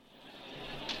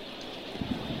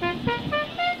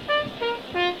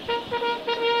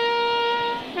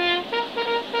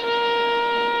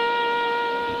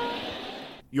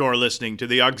You're listening to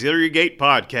the Auxiliary Gate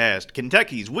Podcast,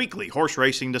 Kentucky's weekly horse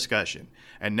racing discussion.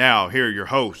 And now, here are your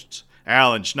hosts,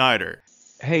 Alan Schneider.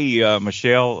 Hey,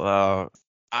 Michelle,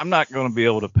 I'm not going to be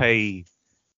able to pay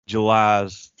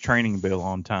July's training bill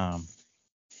on time.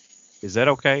 Is that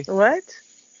okay? What?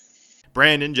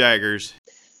 Brandon Jaggers.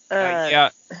 Yeah,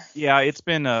 it's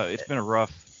been a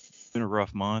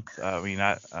rough month. I mean,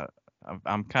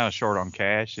 I'm kind of short on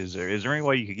cash. Is there any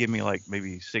way you could give me like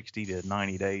maybe 60 to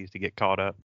 90 days to get caught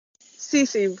up?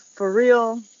 Cece, for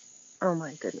real? Oh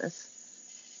my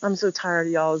goodness. I'm so tired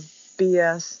of y'all's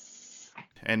BS.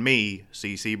 And me,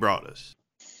 CC Broaddus.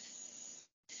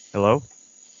 Hello?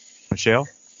 Michelle?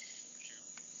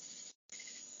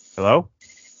 Hello?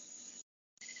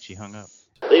 She hung up.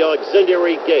 The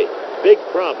Auxiliary Gate. Big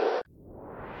problem.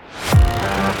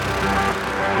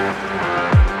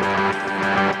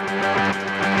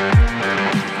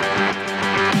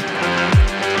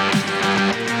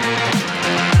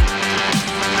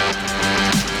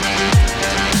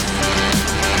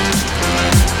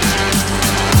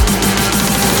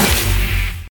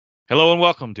 Hello and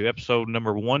welcome to episode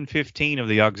number 115 of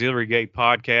the Auxiliary Gate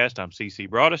Podcast. I'm CC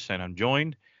Broaddus, and I'm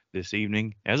joined this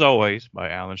evening, as always, by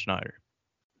Alan Schneider.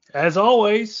 As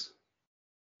always.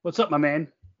 What's up, my man?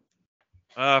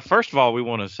 First of all, we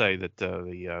want to say that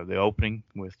the opening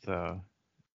with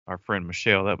our friend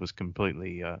Michelle, that was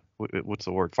completely, what's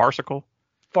the word, farcical?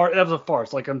 That was a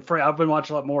farce. Like I've been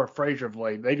watching a lot more of Frasier of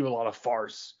late. They do a lot of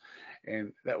farce,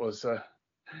 and that was our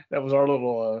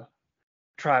little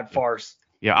tried farce.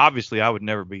 Yeah, obviously, I would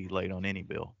never be late on any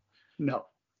bill. No,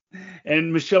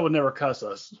 and Michelle would never cuss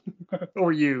us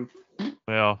or you.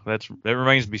 Well, that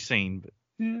remains to be seen. But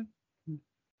Yeah.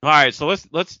 all right, so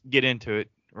let's get into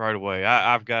it right away.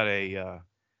 I've got a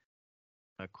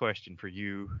question for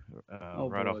you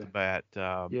right off the bat.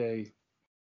 Yay.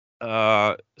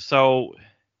 So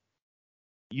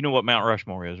you know what Mount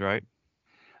Rushmore is, right?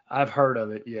 I've heard of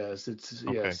it. Yes, it's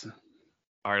Okay. yes.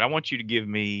 All right, I want you to give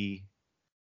me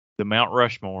the Mount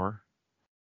Rushmore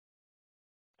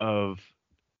of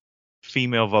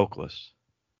female vocalists.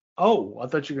 Oh, I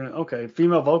thought you were gonna. Okay,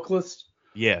 female vocalist.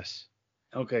 Yes.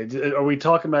 Okay, are we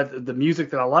talking about the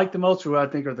music that I like the most, or who I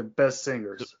think are the best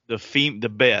singers? The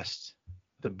best.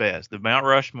 The Mount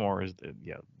Rushmore is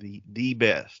the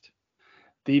best.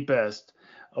 The best.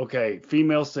 Okay,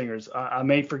 female singers. I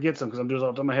may forget some because I'm doing it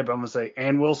off the top of my head, but I'm going to say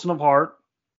Ann Wilson of Heart,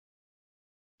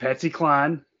 Patsy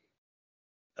Cline.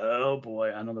 Oh,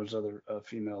 boy. I know there's other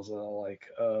females that I like.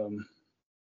 I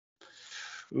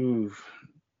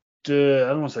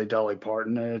don't want to say Dolly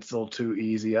Parton. It's a little too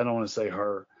easy. I don't want to say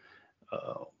her.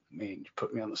 Oh, man, you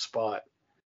put me on the spot.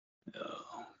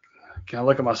 Can I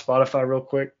look at my Spotify real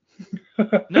quick?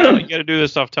 No, you got to do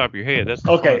this off the top of your head. That's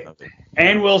the Okay. fun of it.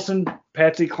 Ann Wilson,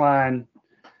 Patsy Cline.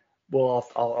 Well,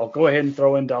 I'll go ahead and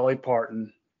throw in Dolly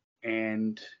Parton.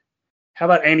 And how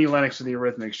about Annie Lennox of the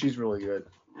Eurythmics? She's really good.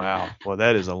 Wow. Well,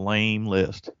 that is a lame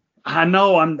list. I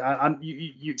know.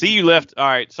 See, you left. All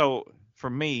right. So for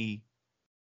me,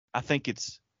 I think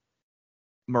it's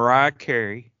Mariah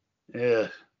Carey. Yeah.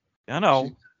 I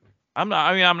know. I'm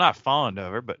not fond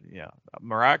of her, but yeah,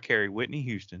 Mariah Carey, Whitney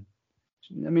Houston.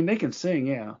 I mean, they can sing,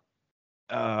 yeah.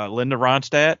 Linda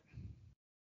Ronstadt.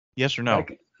 Yes or no?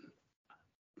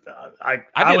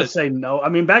 I would say no. I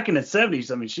mean, back in the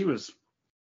 70s, I mean, she was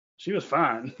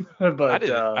fine. But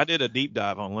I did a deep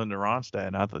dive on Linda Ronstadt,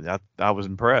 and I thought I was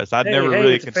impressed. I'd hey, never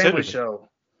really it's a considered family it. show.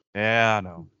 Yeah, I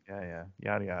know. Yeah,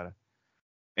 yada yada.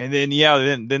 And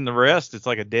then then the rest, it's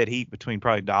like a dead heat between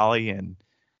probably Dolly and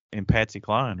Patsy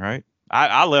Cline, right?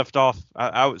 I left off.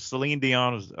 I was Celine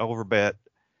Dion was overbet.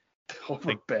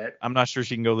 Overbet. I'm not sure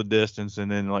she can go the distance,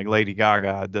 and then like Lady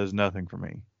Gaga does nothing for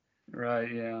me. Right.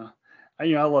 Yeah. I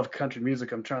love country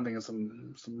music. I'm trying to think of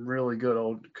some really good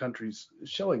old countries.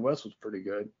 Shelley West was pretty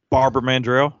good. Barbara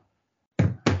Mandrell.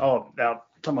 Oh, now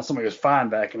talking about somebody who was fine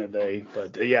back in the day,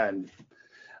 but yeah. And,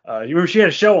 you remember she had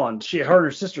a show on. Her and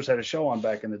her sisters had a show on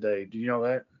back in the day. Do you know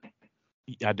that?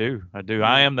 I do.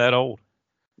 I am that old.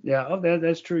 Yeah,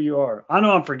 that's true. You are. I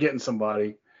know I'm forgetting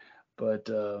somebody, but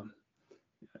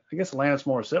I guess Alanis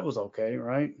Morissette was okay,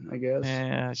 right? I guess.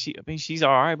 Yeah, she's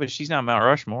all right, but she's not Mount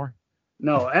Rushmore.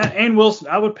 No, Ann Wilson.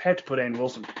 I would have to put Ann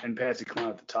Wilson and Patsy Cline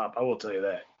at the top. I will tell you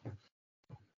that.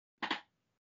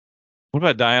 What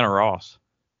about Diana Ross?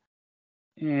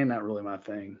 Not really my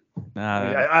thing. Nah,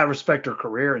 I respect her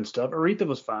career and stuff. Aretha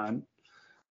was fine,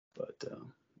 but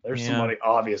there's somebody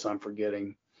obvious I'm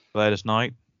forgetting. Gladys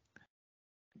Knight.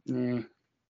 Janis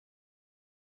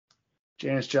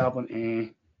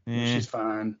Joplin. She's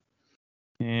fine.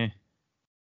 I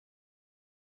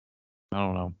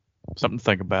don't know. Something to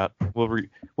think about.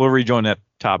 We'll rejoin that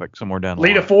topic somewhere down the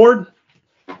line. Lita Ford.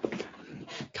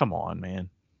 Come on, man.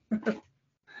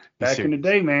 Back in the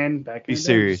day, man. Back in Be the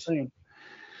day. serious.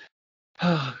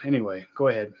 Anyway, go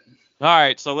ahead. All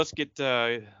right, so let's get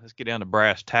down to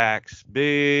brass tacks.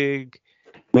 Big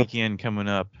weekend coming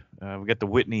up. We got the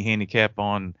Whitney handicap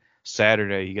on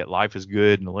Saturday. You got Life is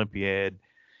Good and Olympiad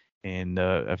and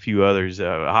a few others.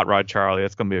 Hot Rod Charlie.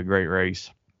 That's going to be a great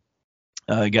race.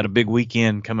 You got a big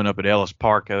weekend coming up at Ellis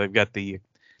Park. They've got the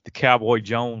Cowboy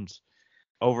Jones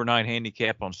overnight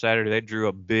handicap on Saturday. They drew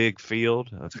a big field.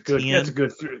 That's a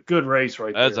good race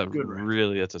right there.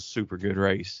 That's a super good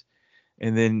race.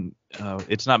 And then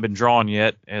it's not been drawn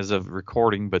yet as of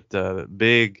recording, but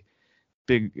big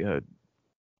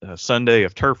Sunday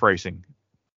of turf racing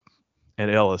at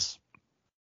Ellis.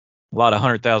 A lot of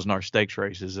 $100,000 stakes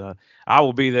races. I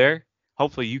will be there.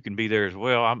 Hopefully you can be there as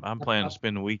well. I'm planning to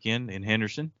spend the weekend in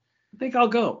Henderson. I think I'll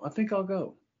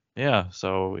go. Yeah.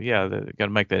 So yeah, got to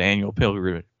make that annual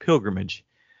pilgrimage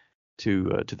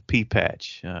to the Pea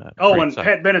Patch. And excited.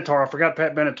 Pat Benatar. I forgot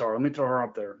Pat Benatar. Let me throw her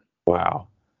up there. Wow.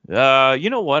 You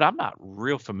know what? I'm not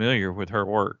real familiar with her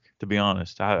work, to be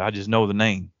honest. I just know the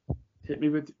name. Hit me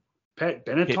with Pat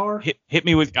Benatar. Hit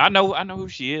me with. I know who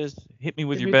she is. Hit me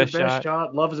with your best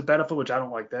shot. Love is a Benefit, which I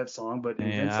don't like that song, but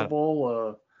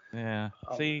Invincible.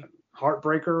 See.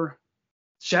 Heartbreaker.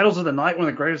 Shadows of the Night, one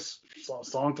of the greatest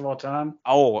songs of all time.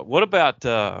 Oh, what about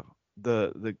the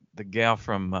gal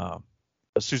from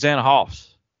Susanna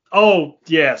Hoffs? Oh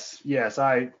yes.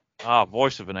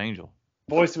 Voice of an Angel.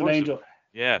 Voice of an Angel.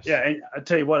 Yes. Yeah, and I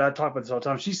tell you what, I talk about this all the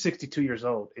time. She's 62 years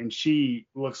old, and she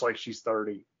looks like she's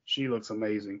 30. She looks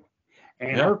amazing.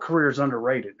 And her career is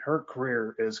underrated. Her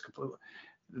career is completely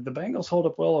 – the Bengals hold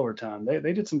up well over time.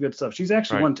 They did some good stuff. She's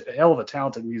actually one hell of a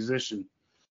talented musician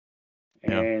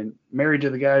and married to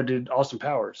the guy who did Austin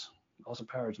Powers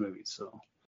movies. So,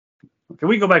 can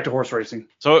we go back to horse racing?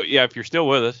 So, yeah, if you're still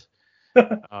with us,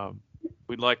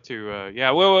 we'd like to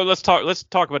let's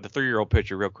talk about the 3-year-old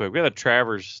picture real quick. We got a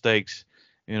Travers Stakes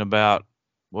in about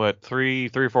 3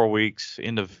 or 4 weeks,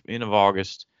 end of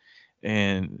August,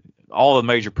 and all the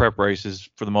major prep races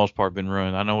for the most part have been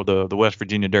run. I know the West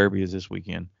Virginia Derby is this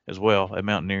weekend as well at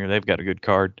Mountaineer. They've got a good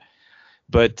card,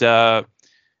 but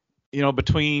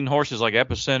between horses like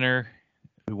Epicenter,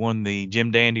 who won the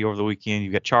Jim Dandy over the weekend,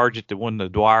 you've got Charge It that won the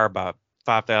Dwyer by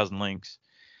 5,000 lengths.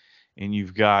 And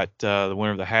you've got the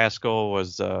winner of the Haskell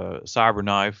was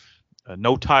Cyberknife.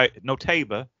 No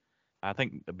Taba. I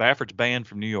think Baffert's banned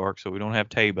from New York, so we don't have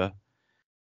Taba.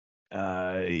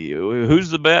 Who's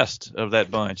the best of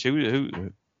that bunch? Who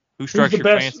strikes your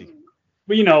fancy?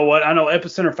 Well, you know what? I know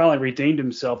Epicenter finally redeemed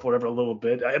himself, a little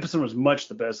bit. Epicenter was much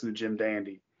the best in the Jim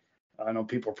Dandy. I know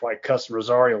people probably cussed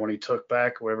Rosario when he took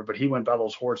back or whatever, but he went by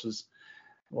those horses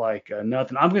like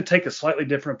nothing. I'm going to take a slightly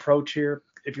different approach here.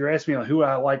 If you're asking me who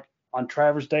I like on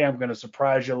Travers Day, I'm going to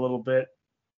surprise you a little bit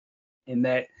in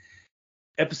that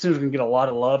Epicenter's going to get a lot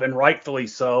of love, and rightfully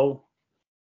so.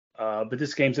 But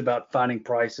this game's about finding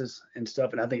prices and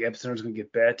stuff, and I think Epicenter's going to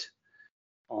get bet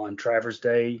on Travers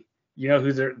Day. You know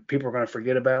who people are going to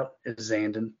forget about is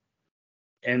Zandon.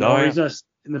 And the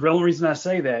only reason I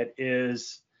say that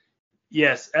is,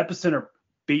 yes, Epicenter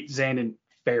beat Zandon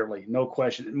fairly, no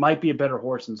question. It might be a better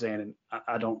horse than Zandon.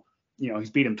 I don't, he's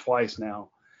beat him twice now.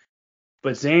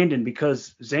 But Zandon,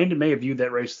 because Zandon may have viewed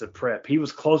that race as a prep. He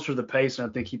was closer to the pace than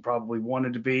I think he probably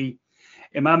wanted to be.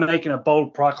 Am I making a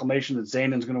bold proclamation that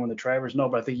Zandon's going to win the Travers? No,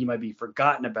 but I think he might be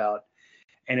forgotten about.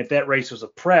 And if that race was a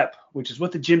prep, which is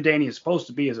what the Jim Dandy is supposed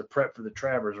to be as a prep for the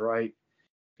Travers, right?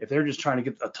 If they're just trying to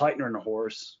get a tightener in a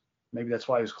horse, maybe that's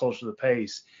why he was closer to the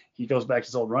pace. He goes back to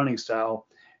his old running style.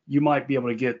 You might be able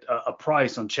to get a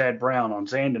price on Chad Brown on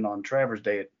Zandon on Travers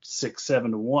Day at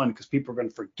 6-7 to 1 because people are going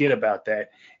to forget about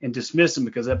that and dismiss him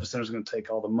because Epicenter is going to take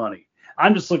all the money.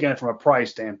 I'm just looking at it from a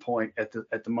price standpoint at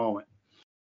the moment.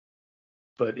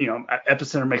 But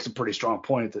Epicenter makes a pretty strong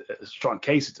point, a strong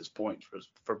case at this point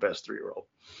for best 3-year-old.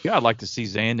 Yeah, I'd like to see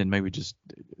Zandon maybe just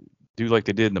do like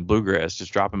they did in the Bluegrass,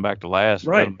 just drop him back to last.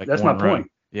 Right, that's my point.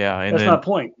 Yeah, and that's my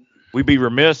point. We'd be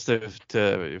remiss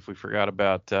if we forgot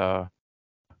about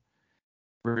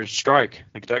Rich Strike,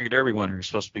 the Kentucky Derby winner, is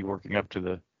supposed to be working up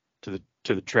to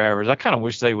the Travers. I kind of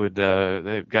wish they've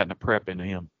gotten a prep into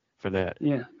him for that.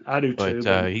 Yeah, I do too.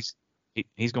 But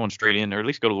he's going straight in, or at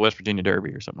least go to the West Virginia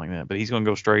Derby or something like that. But he's going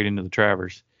to go straight into the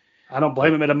Travers. I don't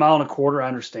blame him at 1.25 miles. I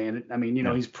understand it. I mean,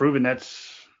 he's proven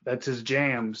that's his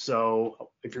jam.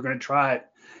 So if you're going to try it,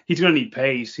 he's going to need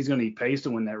pace. He's going to need pace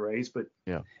to win that race. But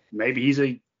maybe he's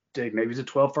a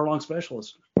 12 furlong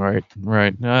specialist. Right.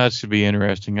 No, that should be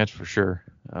interesting. That's for sure.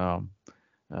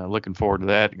 Looking forward to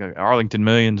that. Arlington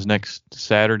Millions next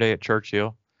Saturday at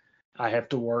Churchill. I have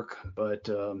to work, but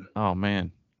oh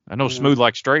man, I know Smooth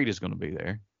Like Straight is going to be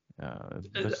there.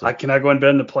 Can I go and bet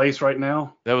in the place right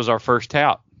now? That was our first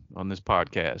tout on this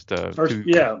podcast. 2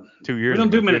 years. We don't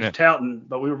do much touting,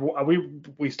 but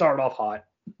we started off hot.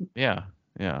 Yeah.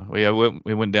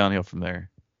 We went downhill from there.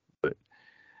 But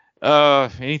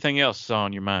anything else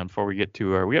on your mind before we get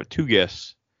to we have 2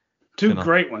 guests. 2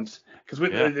 great ones, because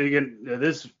we're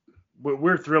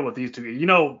thrilled with these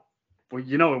 2.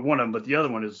 We one of them, but the other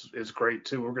one is great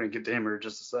too. We're going to get to him here in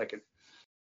just a second.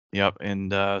 Yep,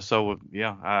 and I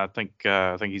think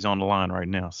he's on the line right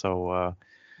now. So,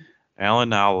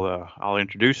 Alan, I'll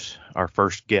introduce our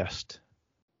first guest.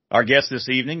 Our guest this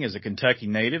evening is a Kentucky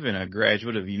native and a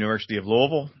graduate of the University of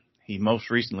Louisville. He most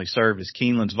recently served as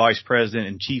Keeneland's vice president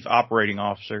and chief operating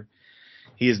officer.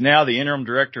 He is now the interim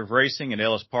director of racing at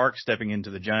Ellis Park, stepping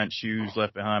into the giant shoes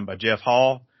left behind by Jeff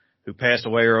Hall, who passed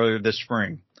away earlier this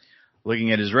spring.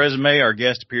 Looking at his resume, our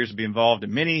guest appears to be involved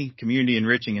in many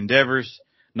community-enriching endeavors,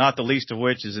 not the least of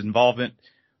which is involvement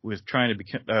with trying to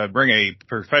bring a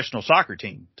professional soccer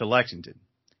team to Lexington,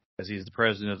 as he is the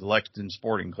president of the Lexington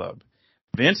Sporting Club.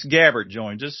 Vince Gabbert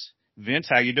joins us. Vince,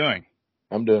 how you doing?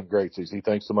 I'm doing great, CC.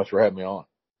 Thanks so much for having me on.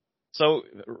 So,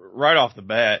 right off the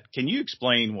bat, can you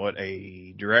explain what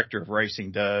a director of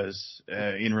racing does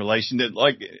in relation to,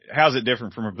 how's it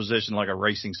different from a position like a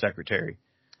racing secretary?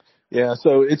 Yeah,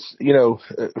 so it's,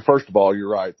 first of all, you're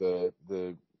right.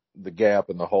 The gap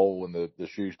and the hole and the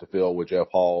shoes to fill with Jeff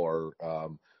Hall are,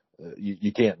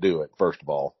 you can't do it, first of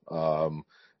all.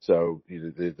 So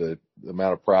the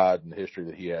amount of pride and history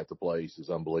that he had at the place is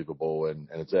unbelievable. And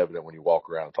it's evident when you walk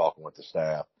around talking with the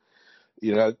staff.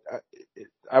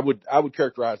 I would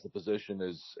characterize the position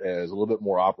as a little bit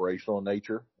more operational in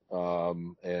nature,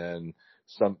 and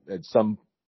at some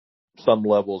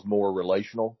levels more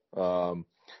relational.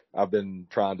 I've been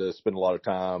trying to spend a lot of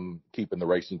time keeping the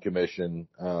Racing Commission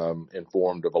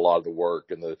informed of a lot of the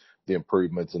work and the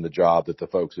improvements in the job that the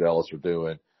folks at Ellis are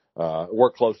doing.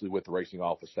 Work closely with the racing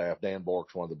office staff. Dan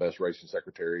Bork's one of the best racing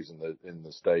secretaries in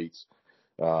the states,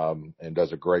 and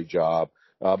does a great job.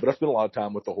 But I spent a lot of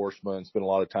time with the horsemen, spent a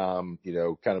lot of time,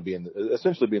 kind of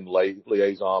essentially being the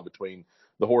liaison between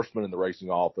the horsemen and the racing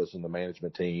office and the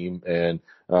management team, and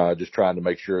just trying to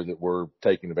make sure that we're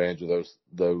taking advantage of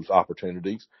those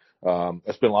opportunities. I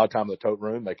spent a lot of time in the tote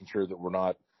room, making sure that we're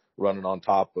not running on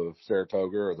top of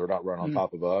Saratoga, or they're not running on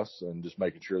top of us, and just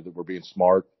making sure that we're being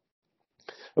smart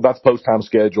about the post-time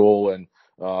schedule and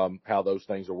how those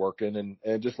things are working.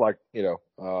 And just like, a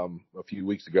few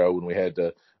weeks ago when we had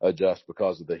to adjust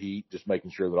because of the heat, just making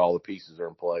sure that all the pieces are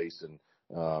in place and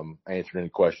answering any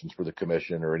questions for the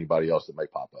commission or anybody else that may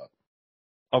pop up.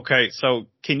 Okay, so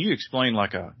can you explain,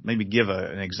 maybe give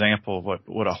an example of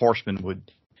what a horseman would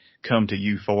come to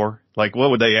you for? Like, what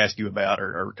would they ask you about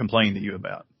or complain to you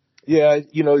about? Yeah,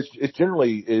 it's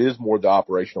generally, it is more the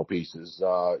operational pieces.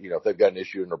 If they've got an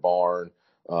issue in their barn,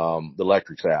 the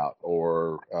electric's out,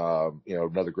 or,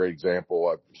 another great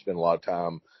example, I've spent a lot of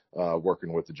time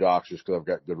working with the jocks just because I've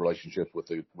got good relationships with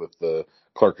the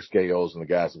clerk of scales and the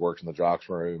guys that works in the jocks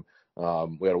room.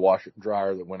 We had a washer and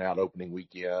dryer that went out opening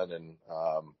weekend, and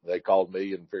they called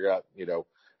me and figured out,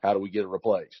 how do we get it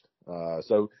replaced?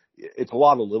 So it's a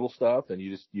lot of little stuff, and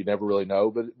you never really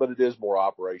know, but it is more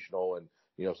operational. And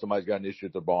if somebody's got an issue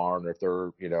at the barn, or if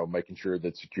they're making sure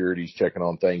that security's checking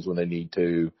on things when they need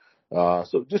to.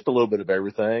 So just a little bit of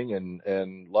everything,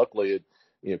 and luckily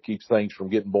it keeps things from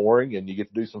getting boring, and you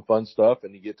get to do some fun stuff,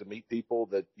 and you get to meet people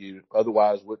that you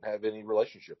otherwise wouldn't have any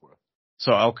relationship with.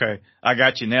 So, okay, I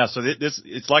got you now. So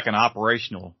it's like an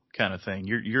operational kind of thing.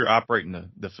 You're operating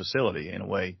the facility in a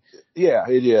way. Yeah,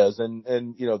 it is. And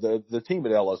the team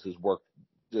at Ellis has worked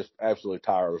just absolutely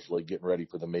tirelessly getting ready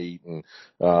for the meet. And,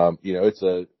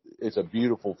 it's a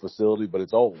beautiful facility, but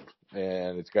it's old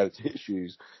and it's got its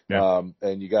issues. Yeah.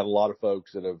 And you got a lot of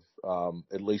folks that have,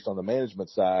 at least on the management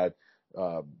side,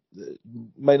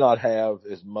 may not have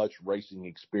as much racing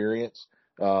experience,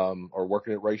 or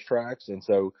working at racetracks. And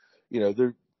so,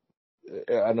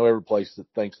 I know every place that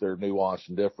thinks they're nuanced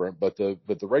and different, but the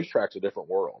racetrack's a different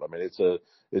world. I mean, it's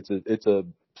a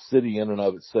city in and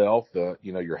of itself.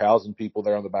 You're housing people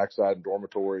there on the backside in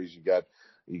dormitories. You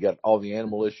got all the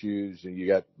animal issues, and you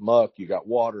got muck, you got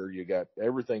water, you got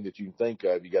everything that you can think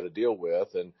of, you got to deal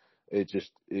with. And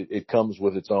it comes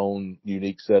with its own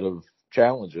unique set of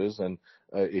challenges. And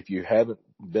if you haven't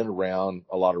been around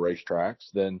a lot of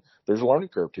racetracks, then there's a learning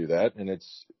curve to that. And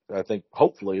I think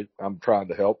hopefully I'm trying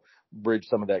to help bridge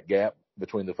some of that gap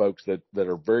between the folks that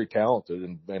are very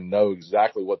talented and know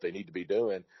exactly what they need to be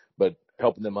doing, but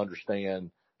helping them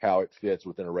understand how it fits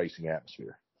within a racing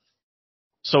atmosphere.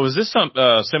 So is this some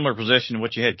similar position to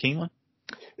what you had at Keeneland?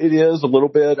 It is a little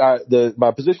bit.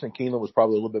 My position in Keeneland was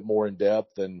probably a little bit more in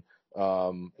depth, and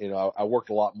I worked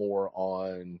a lot more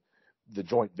on the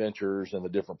joint ventures and the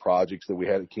different projects that we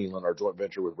had at Keeneland. Our joint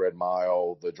venture with Red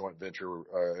Mile, the joint venture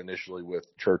initially with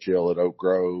Churchill at Oak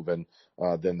Grove, and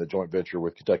then the joint venture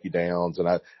with Kentucky Downs. And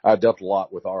I dealt a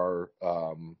lot with our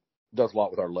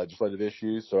legislative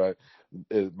issues. So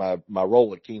my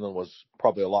role at Keeneland was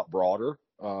probably a lot broader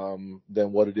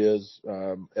than what it is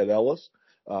at Ellis.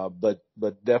 But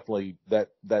definitely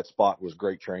that spot was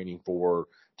great training for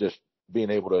just being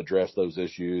able to address those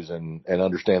issues and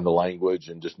understand the language,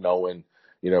 and just knowing,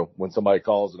 when somebody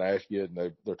calls and asks you and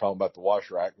they're talking about the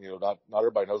wash rack, not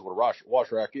everybody knows what a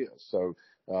wash rack is. So,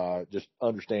 just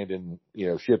understanding,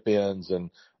 ship ins and,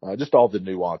 just all the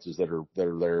nuances that are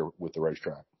there with the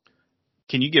racetrack.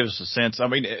 Can you give us a sense? I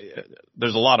mean,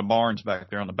 there's a lot of barns back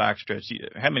there on the backstretch.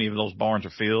 How many of those barns are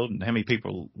filled, and how many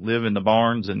people live in the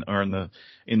barns or in the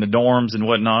dorms and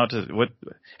whatnot?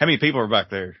 How many people are back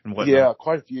there and whatnot? Yeah,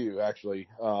 quite a few actually.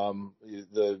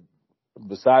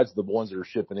 Besides the ones that are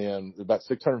shipping in, about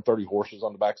 630 horses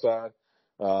on the backside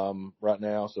right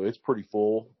now, so it's pretty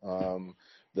full.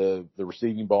 The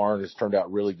receiving barn has turned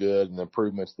out really good, and the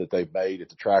improvements that they've made at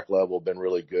the track level have been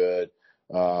really good.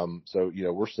 So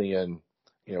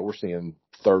we're seeing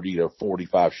 30 to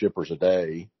 45 shippers a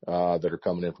day that are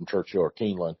coming in from Churchill or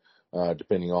Keeneland,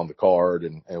 depending on the card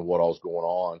and what all's going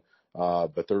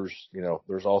on. But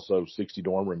there's also 60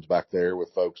 dorm rooms back there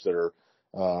with folks that are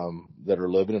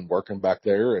living and working back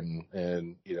there, and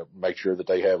make sure that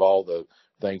they have all the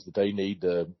things that they need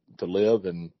to live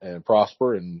and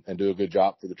prosper and do a good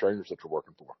job for the trainers that they're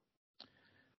working for.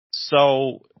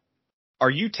 So,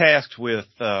 are you tasked with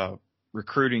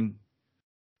recruiting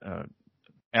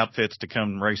outfits to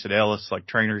come race at Ellis, like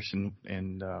trainers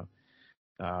and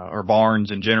or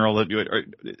barns in general? Is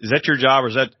that your job, or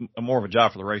is that more of a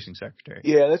job for the racing secretary?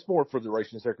 Yeah, that's more for the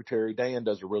racing secretary. Dan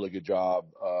does a really good job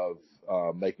of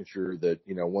making sure that,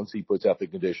 once he puts out the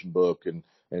condition book and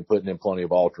putting in plenty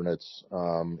of alternates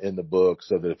in the book,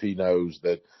 so that if he knows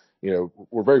that,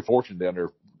 we're very fortunate down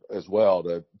there as well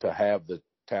to have the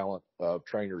talent of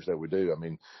trainers that we do. I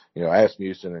mean,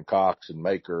 Asmussen and Cox and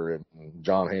Maker and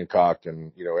John Hancock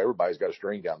and, everybody's got a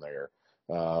string down there,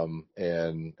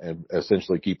 and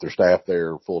essentially keep their staff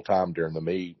there full time during the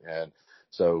meet. And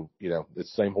so,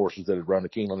 it's the same horses that have run the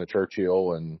Keeneland and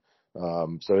Churchill. And,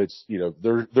 so it's,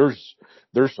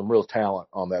 there's some real talent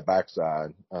on that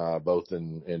backside, both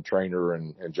in trainer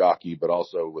and jockey, but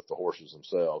also with the horses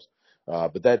themselves.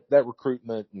 But that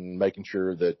recruitment and making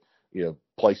sure that,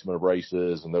 placement of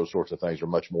races and those sorts of things are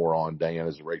much more on Dan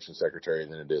as a racing secretary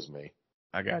than it is me.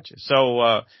 I got you.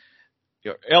 So,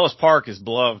 Ellis Park is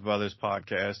beloved by this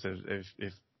podcast.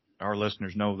 If our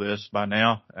listeners know this by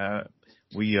now,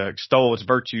 we extol its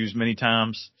virtues many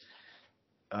times.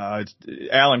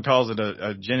 Alan calls it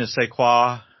a je ne sais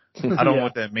quoi. I don't know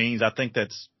what that means. I think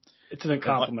it's a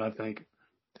compliment, I think.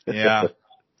 Yeah.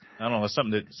 I don't know. It's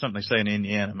something they say in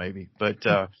Indiana maybe, but,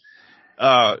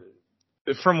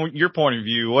 from your point of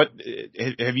view,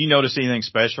 have you noticed anything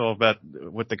special about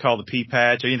what they call the P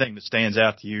patch? Anything that stands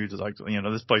out to you? Like,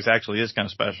 this place actually is kind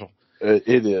of special.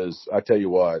 It is. I tell you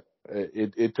what,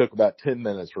 it took about 10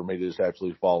 minutes for me to just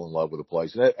absolutely fall in love with the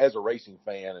place. And as a racing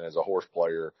fan and as a horse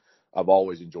player, I've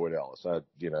always enjoyed Ellis.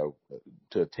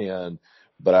 To attend,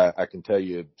 but I can tell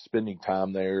you, spending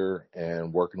time there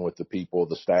and working with the people,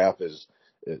 the staff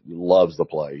loves the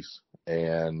place.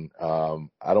 And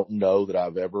I don't know that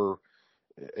I've ever,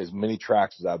 as many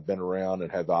tracks as I've been around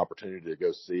and had the opportunity to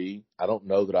go see, I don't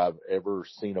know that I've ever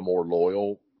seen a more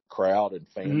loyal crowd and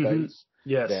fan base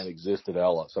than exists at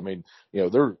Ellis. I mean,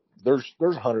 there's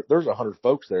 100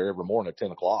 folks there every morning at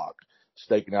 10 o'clock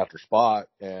staking out their spot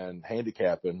and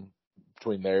handicapping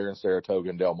between there and Saratoga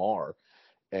and Del Mar.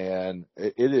 And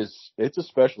it's a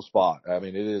special spot. I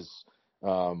mean, it is,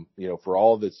 for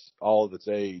all of its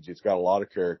age, it's got a lot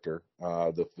of character.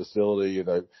 The facility,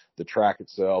 the track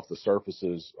itself, the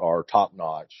surfaces are top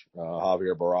notch.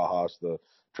 Javier Barajas, the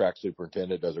track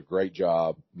superintendent, does a great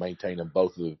job maintaining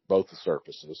both the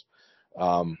surfaces.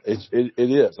 It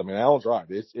is. I mean, Alan's right.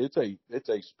 It's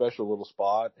a special little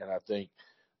spot, and I think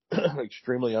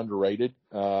extremely underrated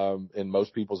in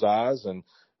most people's eyes. And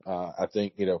I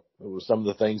think, with some of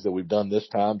the things that we've done this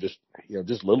time, just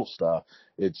little stuff,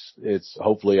 it's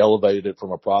hopefully elevated it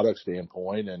from a product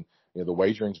standpoint. And, the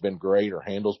wagering's been great. Our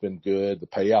handle's been good. The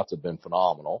payouts have been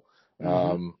phenomenal.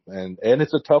 And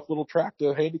it's a tough little track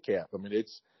to handicap. I mean,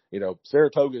 it's,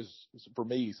 Saratoga's for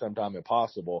me sometime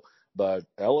impossible, but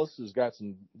Ellis has got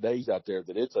some days out there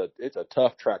that it's a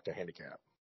tough track to handicap.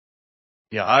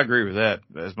 Yeah, I agree with that.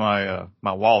 As my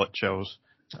wallet shows,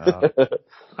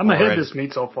 I'm ahead this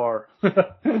meet so far.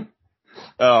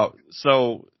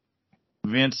 So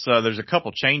Vince, there's a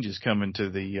couple changes coming to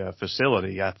the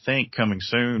facility, I think, coming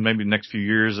soon, maybe the next few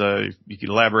years. If you could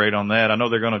elaborate on that. I know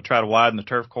they're going to try to widen the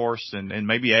turf course and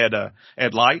maybe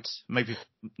add lights, maybe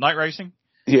night racing.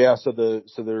 Yeah, so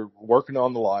they're working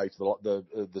on the lights,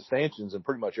 the stanchions, and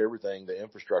pretty much everything. The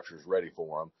infrastructure is ready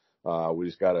for them. We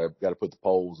just got to put the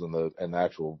poles and the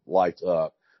actual lights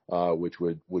up, which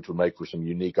would make for some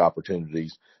unique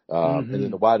opportunities. And then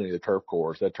the widening of the turf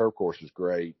course. That turf course is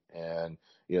great, and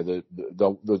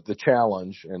the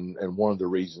challenge and one of the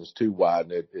reasons to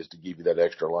widen it is to give you that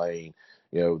extra lane.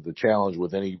 The challenge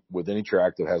with any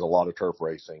track that has a lot of turf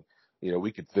racing,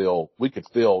 we could fill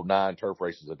 9 turf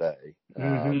races a day,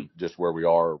 just where we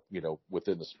are,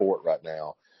 within the sport right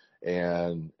now.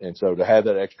 And so to have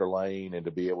that extra lane and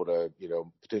to be able to,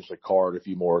 potentially card a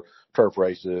few more turf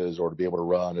races, or to be able to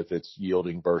run if it's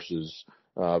yielding versus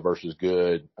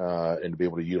good, and to be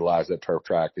able to utilize that turf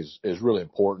track is really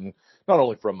important, not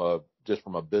only from a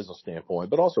business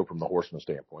standpoint, but also from the horseman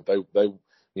standpoint. They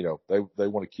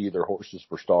want to key their horses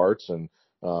for starts, and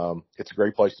it's a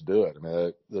great place to do it. I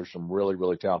mean, there's some really,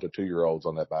 really talented 2-year-olds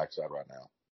on that backside right now.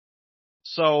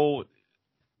 So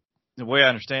the way I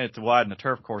understand it, to widen the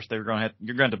turf course, you're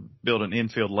going to build an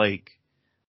infield lake.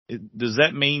 Does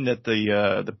that mean that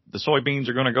the soybeans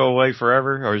are going to go away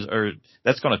forever, or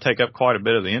that's going to take up quite a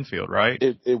bit of the infield, right?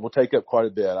 It will take up quite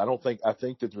a bit. I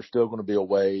think that there's still going to be a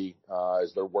way,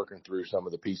 as they're working through some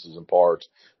of the pieces and parts,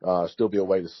 still be a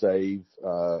way to save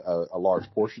a large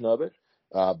portion of it.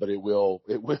 But it will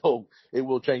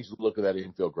change the look of that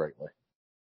infield greatly.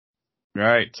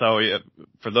 Right. So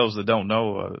for those that don't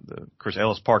know, of course,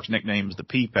 Ellis Park's nickname is the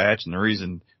pea patch, and the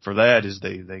reason for that is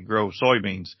they grow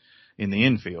soybeans in the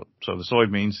infield. So the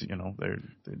soybeans,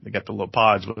 they got the little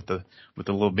pods with the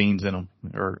little beans in them,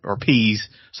 or peas,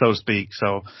 so to speak.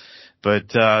 So, but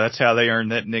that's how they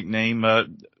earned that nickname.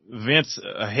 Vince,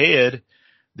 ahead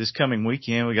this coming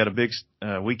weekend, we got a big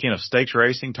weekend of stakes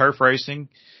racing, turf racing.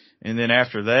 And then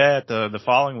after that, the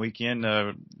following weekend,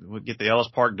 we'll get the Ellis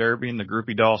Park Derby and the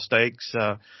Groupie Doll Stakes.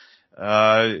 Tell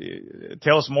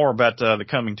us more about the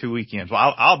coming 2 weekends.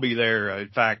 Well, I'll be there, in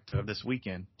fact, this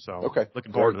weekend. So okay,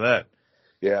 looking forward to that.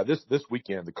 Yeah, this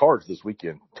weekend, the cards this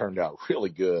weekend turned out really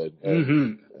good.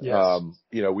 And, yes.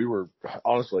 We were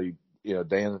honestly,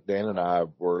 Dan and I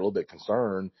were a little bit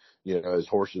concerned, as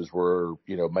horses were,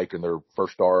 making their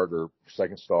first start or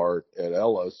second start at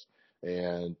Ellis.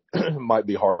 And it might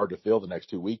be hard to fill the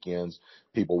next 2 weekends,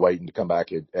 people waiting to come back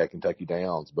at Kentucky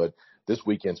Downs. But this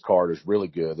weekend's card is really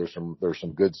good. There's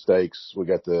some good stakes. We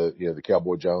got the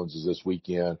Cowboy Joneses this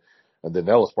weekend, and then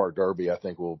Ellis Park Derby, I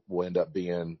think will end up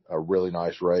being a really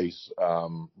nice race,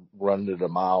 running it a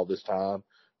mile this time.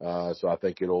 So I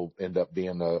think it'll end up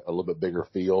being a little bit bigger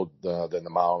field than the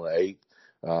mile and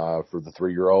 1/8 for the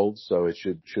 3-year-olds. So it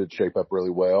should shape up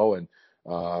really well. And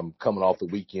coming off the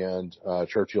weekend,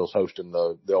 Churchill's hosting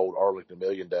the old Arlington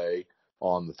Million Day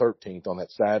on the 13th, on that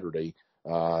Saturday.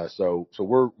 So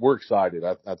we're excited.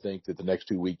 I think that the next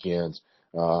 2 weekends,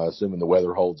 assuming the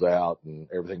weather holds out and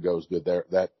everything goes good there,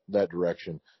 that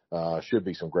direction, should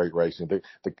be some great racing.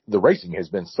 The racing has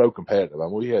been so competitive. I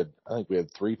mean, I think we had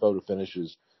 3 photo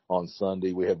finishes on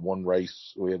Sunday. We had one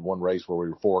race where we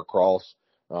were 4 across,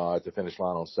 at the finish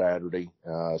line on Saturday.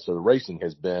 So the racing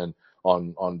has been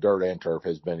on dirt and turf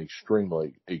has been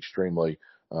extremely, extremely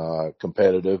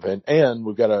competitive, and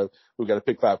we've got a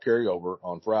pick 5 carryover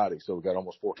on Friday, so we've got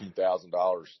almost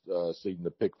 $14,000 seeding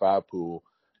the pick 5 pool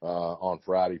on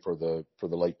Friday for the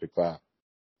late pick 5.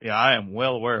 Yeah, I am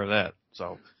well aware of that.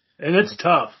 So, and it's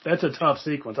tough. That's a tough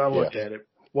sequence. I looked at it.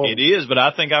 Whoa. It is, but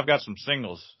I think I've got some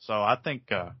singles, so I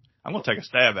think I'm going to take a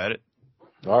stab at it.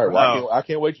 All right, well, I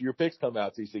can't wait till your picks come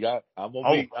out, TC. I'm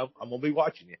gonna be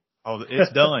watching you. Oh,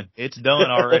 it's done. It's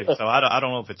done already. So I don't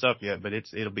know if it's up yet, but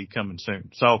it'll be coming soon.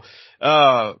 So,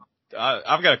 I've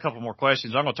got a couple more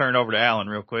questions. I'm going to turn it over to Alan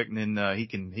real quick, and then, he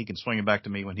can swing it back to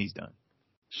me when he's done.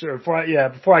 Sure.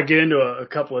 Before I get into a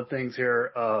couple of things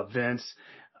here, Vince,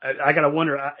 I got to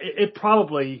wonder, it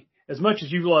probably, as much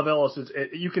as you love Ellis,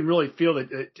 you can really feel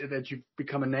that you've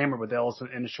become enamored with Ellis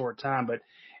in a short time, but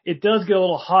it does get a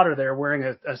little hotter there wearing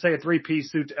a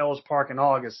 3-piece suit to Ellis Park in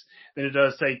August than it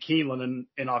does, say, Keeneland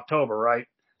in October, right?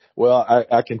 Well,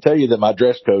 I can tell you that my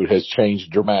dress code has changed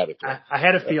dramatically. I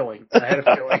had a feeling. But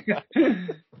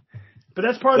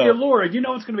that's part of the allure. It's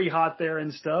going to be hot there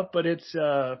and stuff, but it's,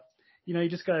 you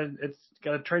just got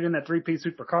to trade in that 3-piece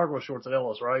suit for cargo shorts at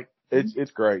Ellis, right?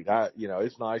 It's great.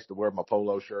 It's nice to wear my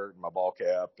polo shirt and my ball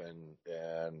cap and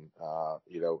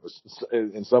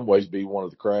in some ways be one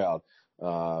of the crowd.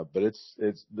 But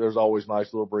there's always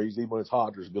nice little breeze. Even when it's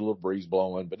hot, there's a good little breeze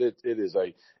blowing, but it is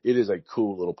a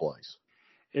cool little place.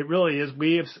 It really is.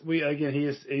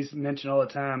 He's mentioned all the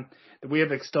time that we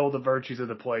have extolled the virtues of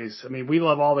the place. I mean, we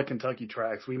love all the Kentucky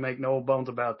tracks. We make no bones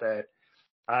about that.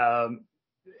 And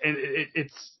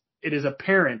it is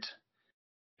apparent,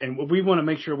 and we want to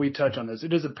make sure we touch on this.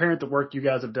 It is apparent the work you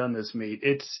guys have done this meet.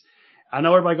 I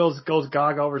know everybody goes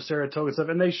gaga over Saratoga and stuff,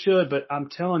 and they should, but I'm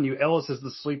telling you, Ellis is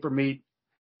the sleeper meet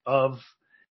of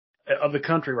the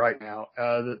country right now.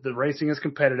 The racing is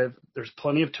competitive. There's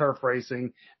plenty of turf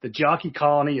racing. The jockey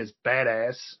colony is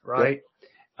badass, right?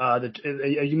 Yep.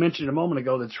 You mentioned a moment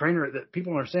ago, that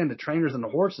people understand the trainers and the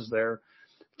horses there.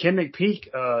 Ken McPeak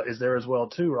is there as well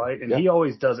too, right? And He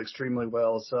always does extremely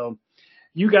well. So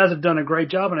you guys have done a great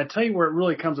job. And I tell you where it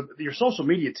really comes up, your social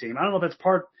media team. I don't know if that's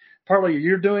partly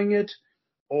you're doing it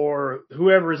or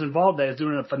whoever is involved in that is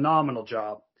doing a phenomenal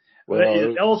job. Well,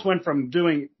 Ellis went from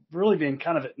really being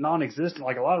kind of non-existent,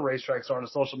 like a lot of racetracks are on the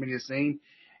social media scene,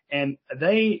 and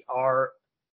they're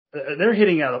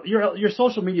hitting your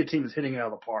social media team is hitting it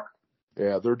out of the park.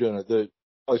 Yeah, they're doing it. The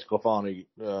Alex Clefani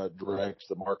directs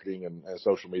the marketing and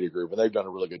social media group, and they've done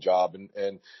a really good job.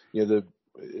 And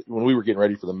when we were getting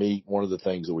ready for the meet, one of the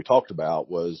things that we talked about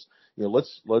was,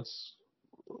 let's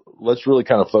really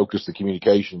kind of focus the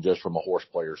communication just from a horse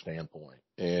player standpoint.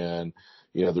 And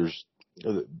there's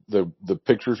the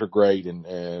pictures are great,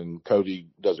 and Cody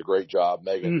does a great job.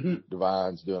 Megan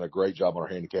Devine's doing a great job on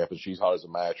her handicapping. She's hot as a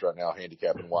match right now,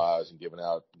 handicapping wise, and giving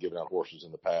out horses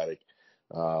in the paddock.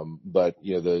 But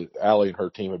the Allie and her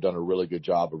team have done a really good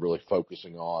job of really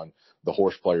focusing on the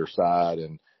horse player side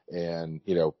and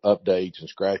updates and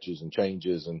scratches and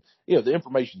changes and the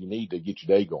information you need to get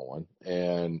your day going.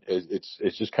 And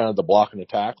it's just kind of the blocking and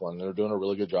tackling, and they're doing a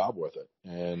really good job with it.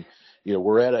 And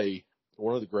we're at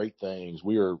one of the great things,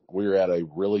 we're at a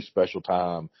really special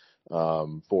time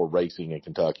for racing in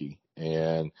Kentucky.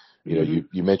 And you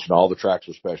mentioned all the tracks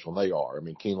are special, and they are. I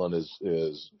mean, Keeneland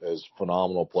is as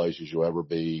phenomenal a place as you'll ever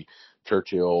be.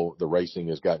 Churchill, the racing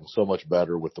has gotten so much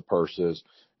better with the purses.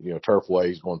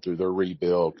 Turfway's going through their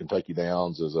rebuild. Kentucky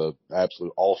Downs is a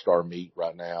absolute all-star meet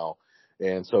right now.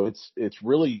 And so it's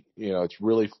really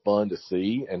fun to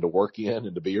see and to work in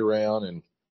and to be around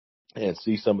and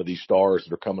see some of these stars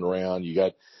that are coming around. You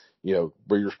got,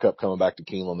 Breeders' Cup coming back to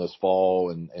Keeneland this fall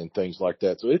and things like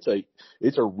that. So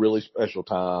it's a really special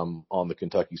time on the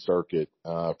Kentucky circuit,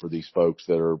 for these folks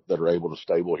that are able to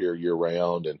stable here year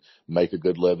round and make a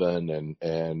good living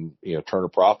and turn a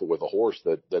profit with a horse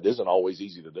that isn't always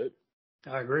easy to do.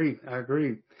 I agree.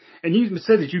 And you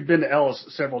said that you've been to Ellis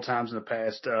several times in the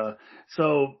past.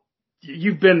 So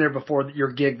you've been there before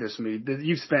your gig this meet.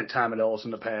 You've spent time at Ellis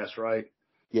in the past, right?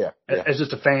 Yeah. As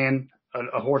just a fan,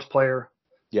 a horse player.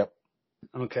 Yep.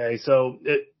 Okay. So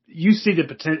you see the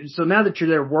potential. So now that you're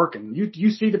there working, you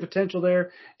see the potential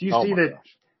there. Do you see that?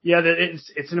 Gosh. Yeah,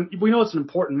 that we know it's an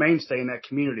important mainstay in that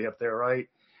community up there, right?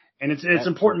 And it's an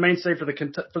important mainstay for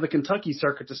the Kentucky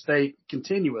circuit to stay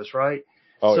continuous, right?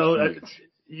 Oh, so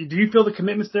do you feel the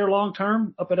commitment's there long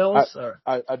term up at Ellis?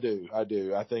 I do.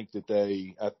 I think that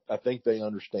they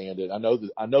understand it. I know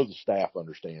the staff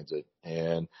understands it,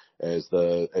 and as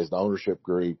the ownership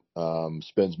group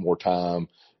spends more time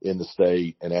in the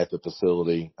state and at the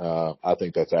facility, I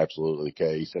think that's absolutely the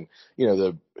case. And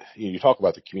you talk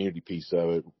about the community piece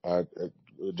of it.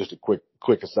 Just a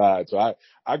quick aside. So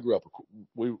I grew up,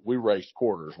 we raced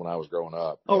quarters when I was growing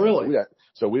up. Oh, really?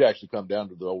 So we'd actually come down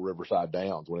to the old Riverside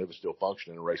Downs when it was still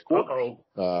functioning and race quarters,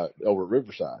 over at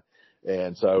Riverside.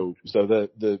 And so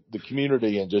the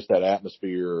community and just that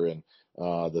atmosphere and,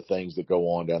 the things that go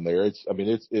on down there. I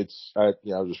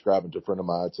was describing to a friend of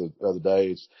mine the other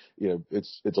day,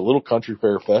 it's a little country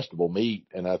fair festival meet.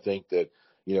 And I think that,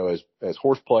 as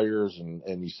horse players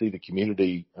and you see the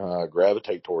community,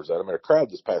 gravitate towards that. I mean, a crowd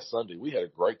this past Sunday, we had a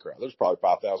great crowd. There's probably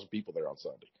 5,000 people there on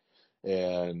Sunday,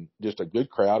 and just a good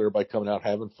crowd, everybody coming out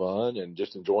having fun and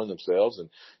just enjoying themselves. And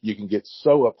you can get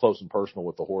so up close and personal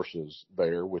with the horses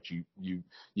there, which you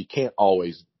can't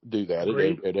always do that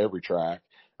at every track.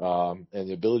 And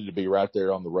the ability to be right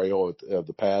there on the rail of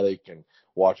the paddock and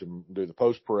watch them do the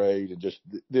post parade, and just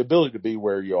the ability to be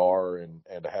where you are and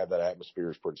to have that atmosphere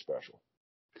is pretty special.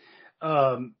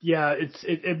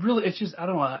 It's just, I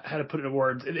don't know how to put it in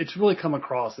words. It's really come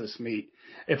across this meet.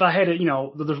 If I had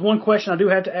to, there's one question I do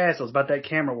have to ask. It was about that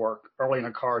camera work early in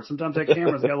a card. Sometimes that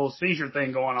camera's got a little seizure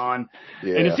thing going on.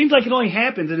 Yeah. And it seems like it only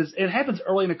happens. It happens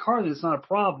early in a card, and it's not a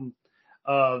problem.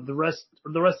 The rest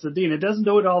of the day, and it doesn't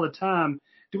do it all the time.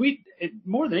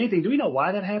 More than anything, do we know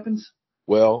why that happens?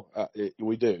 Well,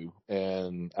 we do,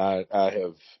 and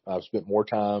I've spent more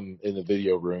time in the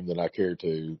video room than I care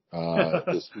to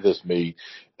this meet.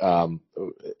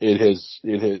 It has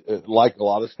like a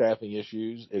lot of staffing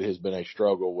issues. It has been a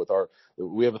struggle with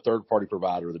we have a third party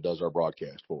provider that does our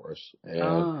broadcast for us,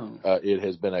 and it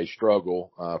has been a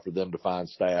struggle for them to find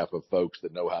staff of folks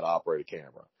that know how to operate a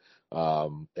camera.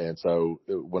 And so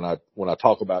when I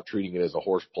talk about treating it as a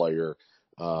horse player,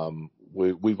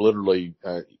 we've literally,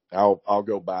 I'll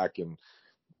go back and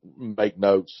make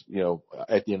notes,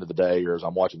 at the end of the day, or as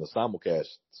I'm watching the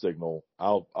simulcast signal,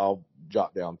 I'll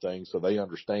jot down things so they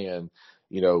understand,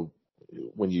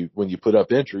 when you put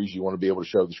up entries, you want to be able to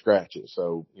show the scratches.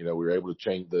 So, we were able to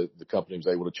change the company was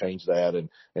able to change that and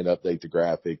update the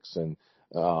graphics and,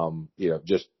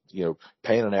 just,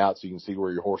 panning out so you can see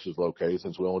where your horse is located,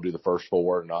 since we only do the first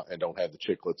four and don't have the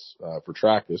chicklets, for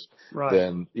Trackus. Right.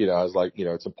 Then, I was like,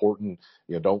 it's important,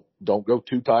 don't go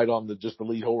too tight on just the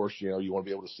lead horse. You want to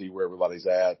be able to see where everybody's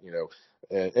at,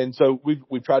 and so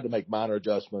we've tried to make minor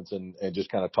adjustments and just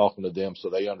kind of talking to them so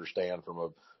they understand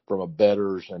from a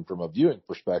bettor's and from a viewing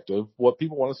perspective what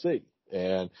people want to see.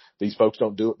 And these folks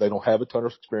they don't have a ton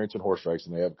of experience in horse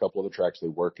racing. They have a couple of the tracks they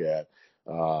work at,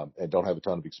 and don't have a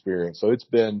ton of experience. So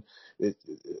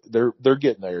they're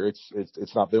getting there.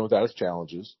 It's not been without its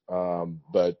challenges.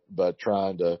 But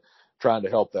trying to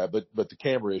help that. But the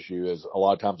camera issue is a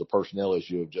lot of times a personnel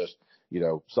issue of just,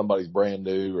 somebody's brand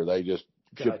new or they just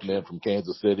shipped them in from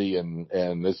Kansas City and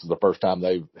this is the first time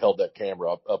they've held that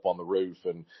camera up on the roof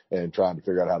and trying to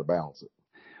figure out how to balance it.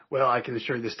 Well, I can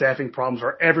assure you the staffing problems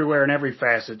are everywhere in every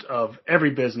facet of every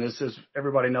business, as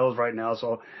everybody knows right now.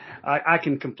 So I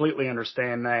can completely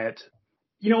understand that.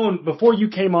 Before you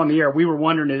came on the air, we were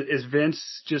wondering, is Vince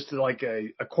just like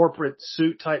a corporate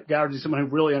suit type guy, or is he someone who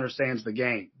really understands the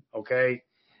game? Okay.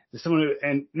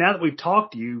 And now that we've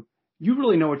talked to you, you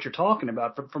really know what you're talking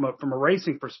about from a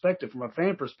racing perspective, from a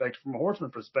fan perspective, from a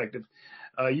horseman perspective.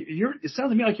 It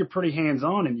sounds to me like you're pretty hands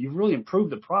on and you've really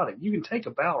improved the product. You can take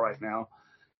a bow right now.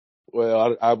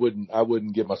 Well, I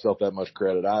wouldn't give myself that much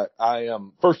credit. I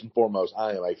am, first and foremost,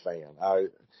 I am a fan.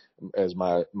 As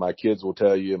my kids will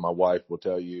tell you and my wife will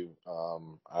tell you,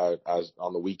 I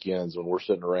on the weekends when we're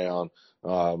sitting around,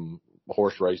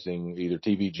 horse racing, either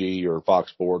TVG or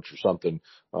Fox Sports or something,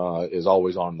 is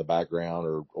always on in the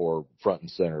background or front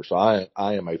and center. So I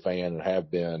am a fan and have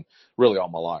been really all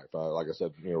my life. Like I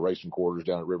said, racing quarters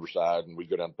down at Riverside, and we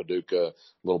go down to Paducah, a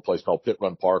little place called Pit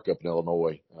Run Park up in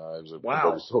Illinois. It was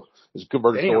a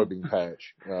converted soybean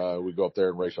patch. We go up there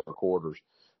and race our quarters.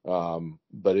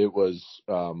 But it was,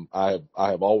 I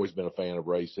have always been a fan of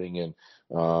racing, and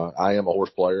I am a horse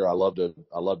player. I love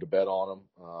to bet on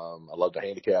them. I love to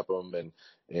handicap them,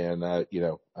 and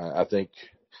I think,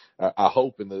 I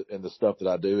hope in the stuff that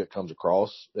I do, it comes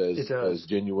across as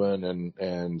genuine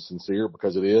and sincere,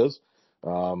 because it is.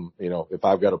 If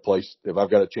I've got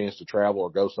a chance to travel or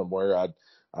go somewhere,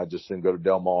 I'd just soon go to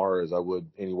Del Mar as I would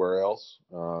anywhere else,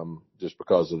 just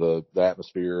because of the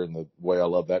atmosphere and the way I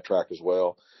love that track as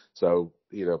well. So,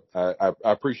 I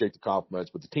appreciate the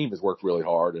compliments, but the team has worked really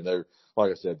hard, and they're,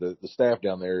 like I said, the staff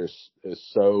down there is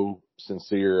so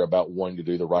sincere about wanting to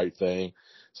do the right thing.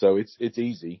 So it's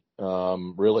easy,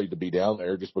 really, to be down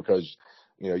there, just because,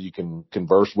 you can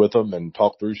converse with them and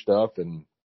talk through stuff. And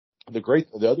the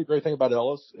other great thing about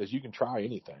Ellis is you can try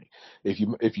anything. If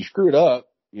you screw it up,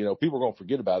 people are going to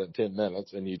forget about it in 10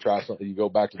 minutes, and you try something, you go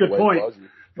back to the way it was,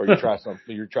 or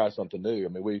you try something new. I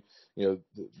mean, we,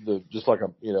 just like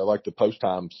the post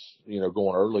times,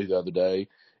 going early the other day,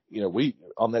 we,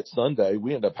 on that Sunday,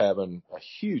 we ended up having a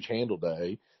huge handle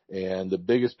day, and the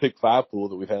biggest pick 5 pool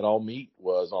that we've had all meet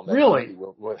was on that. Really?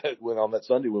 Sunday. When on that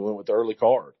Sunday, we went with the early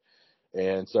card.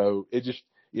 And so it just,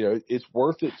 it's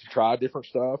worth it to try different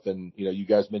stuff. And, you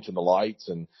guys mentioned the lights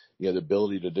and, the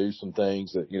ability to do some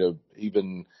things that,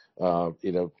 even,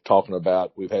 talking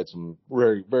about, we've had some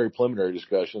very, very preliminary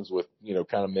discussions with,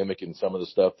 kind of mimicking some of the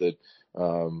stuff that,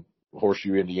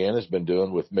 Horseshoe Indiana's been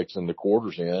doing with mixing the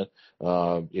quarters in.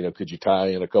 Could you tie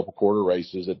in a couple quarter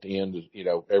races at the end,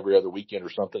 every other weekend or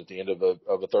something at the end of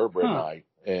a thoroughbred night,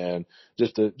 and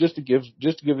just to give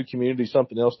the community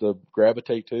something else to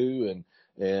gravitate to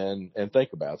and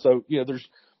think about. So,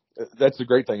 that's the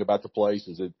great thing about the place,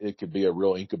 is it could be a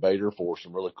real incubator for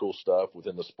some really cool stuff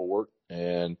within the sport.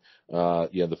 And,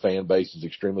 the fan base is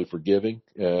extremely forgiving,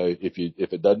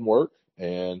 if it doesn't work,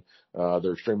 and,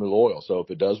 they're extremely loyal. So if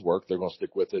it does work, they're going to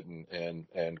stick with it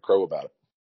and crow about it.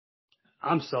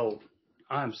 I'm sold.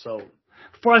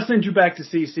 Before I send you back to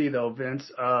CC though, Vince,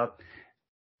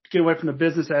 get away from the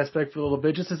business aspect for a little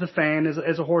bit, just as a fan,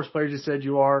 as a horse player, you said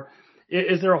you are,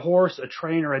 is there a horse, a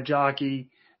trainer, a jockey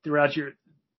throughout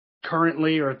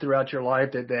currently or throughout your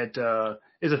life that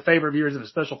is a favorite of yours, and a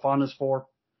special fondness for?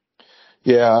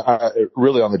 Yeah,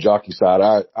 really on the jockey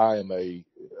side, I am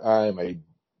a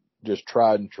just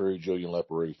tried and true Julian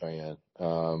Leparoux fan.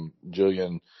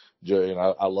 Julian,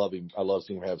 I love him. I love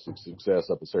seeing him have some success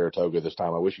up at Saratoga this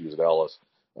time. I wish he was at Ellis.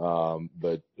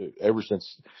 But ever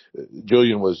since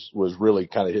Julian was really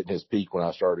kind of hitting his peak when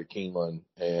I started Keeneland,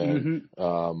 and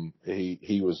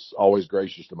he was always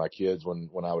gracious to my kids when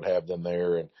I would have them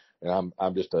there, and I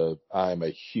am a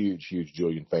huge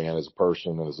Julian fan as a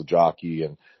person and as a jockey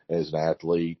and as an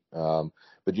athlete.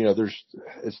 But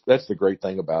that's the great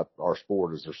thing about our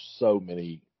sport is there's so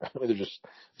many. I mean, there's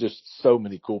just so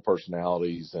many cool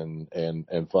personalities and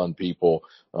fun people.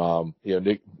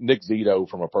 Nick Zito,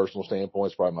 from a personal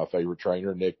standpoint, is probably my favorite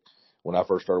trainer. Nick, when I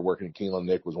first started working at Keeneland,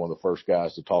 Nick was one of the first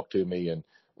guys to talk to me, and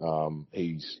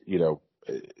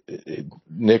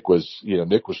Nick was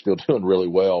still doing really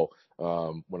well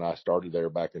when I started there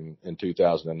back in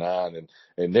 2009,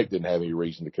 and Nick didn't have any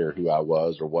reason to care who I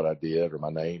was or what I did or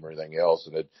my name or anything else.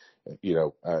 And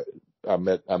I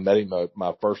met him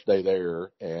my first day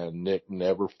there, and Nick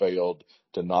never failed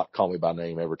to not call me by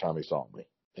name every time he saw me.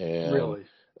 And really,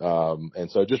 and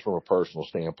so just from a personal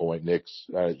standpoint, Nick's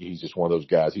he's just one of those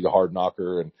guys. He's a hard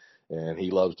knocker, and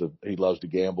he loves to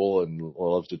gamble and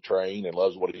loves to train and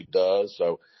loves what he does.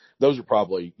 So those are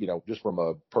probably, just from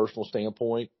a personal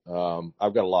standpoint,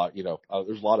 I've got a lot,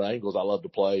 there's a lot of angles I love to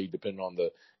play depending on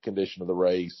the condition of the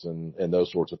race and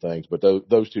those sorts of things. But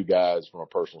those two guys from a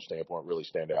personal standpoint really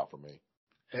stand out for me.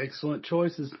 Excellent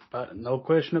choices. No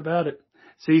question about it.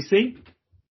 CC?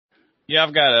 Yeah,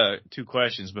 I've got two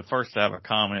questions, but first I have a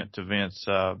comment to Vince.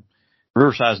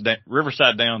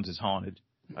 Riverside Downs is haunted.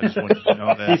 I just want you to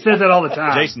know that. He says that all the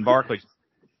time.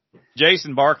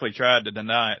 Jason Barkley tried to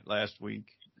deny it last week,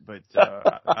 but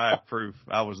I have proof.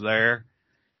 I was there,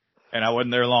 and I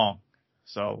wasn't there long.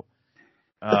 So,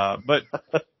 but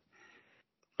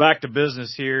back to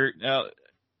business here. Now,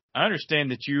 I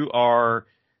understand that you are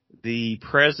the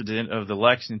president of the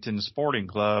Lexington Sporting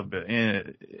Club,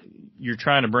 and you're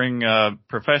trying to bring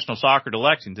professional soccer to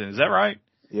Lexington. Is that right?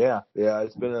 Yeah.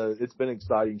 It's been an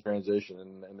exciting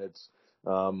transition, and it's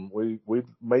we've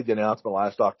made the announcement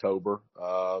last October,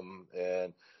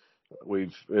 and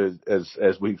we've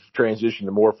as we've transitioned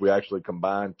to more, if we actually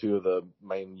combine two of the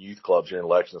main youth clubs here in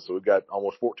Lexington. So we've got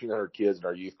almost 1,400 kids in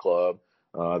our youth club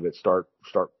that start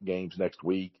games next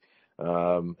week.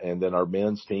 And then our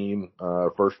men's team,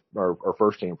 our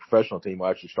first team, professional team, will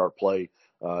actually start play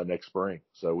next spring.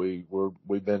 So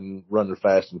we've been running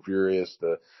fast and furious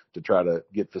to try to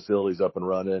get facilities up and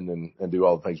running and do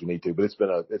all the things we need to. But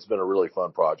it's been a really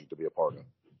fun project to be a part of.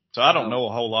 So I don't know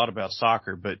a whole lot about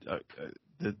soccer, but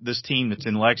this team that's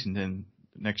in Lexington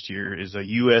next year is a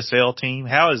USL team.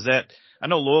 How is that? I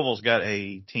know Louisville's got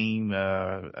a team,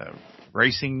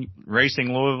 racing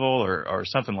Louisville or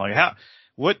something like that.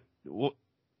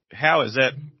 How is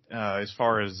that as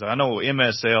far as I know?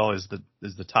 MSL is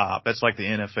the top. That's like the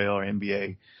NFL or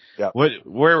NBA. Yeah.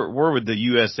 Where would the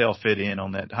USL fit in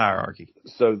on that hierarchy?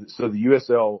 So the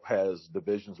USL has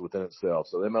divisions within itself.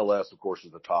 So the MLS, of course,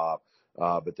 is the top.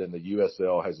 But then the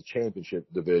USL has a championship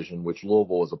division, which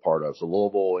Louisville is a part of. So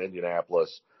Louisville,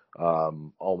 Indianapolis,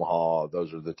 Omaha,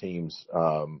 those are the teams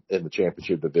in the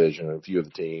championship division, and a few of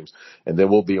the teams. And then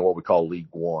we'll be in what we call League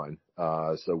One.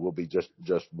 So we'll be just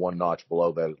one notch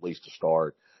below that at least to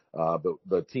start. But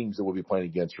the teams that we'll be playing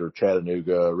against are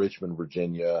Chattanooga, Richmond,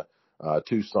 Virginia,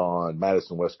 Tucson,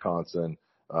 Madison, Wisconsin,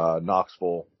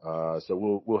 Knoxville.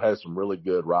 So we'll have some really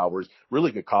good rivalries,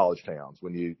 really good college towns.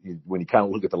 When you kind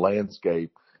of look at the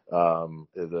landscape,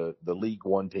 the League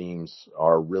One teams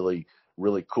are really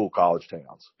cool college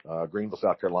towns. Greenville,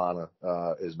 South Carolina,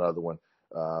 is another one.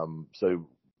 So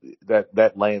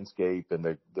that landscape and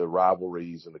the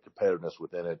rivalries and the competitiveness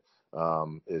within it,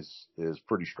 is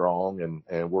pretty strong,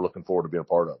 and we're looking forward to being a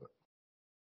part of it.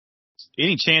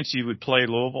 Any chance you would play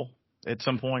Louisville at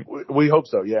some point? We hope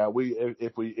so. Yeah.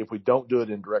 If we don't do it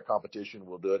in direct competition,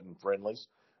 we'll do it in friendlies.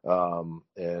 And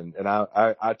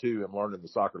I too am learning the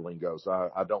soccer lingo.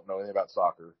 So I don't know anything about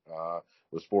soccer.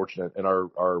 Was fortunate, and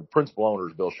our principal owner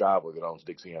is Bill Shively that owns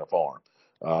Dixiana Farm.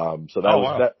 So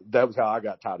that was how I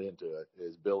got tied into it.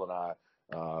 Is Bill and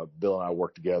I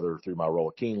worked together through my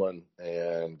role at Keeneland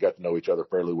and got to know each other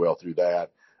fairly well through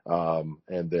that.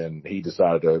 And then he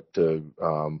decided to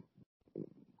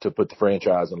put the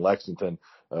franchise in Lexington,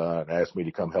 and asked me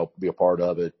to come help be a part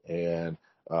of it. And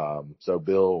so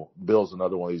Bill's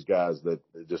another one of these guys that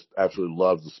just absolutely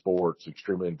loves the sports,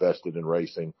 extremely invested in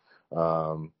racing.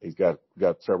 He's got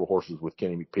several horses with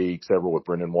Kenny McPeak, several with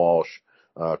Brendan Walsh,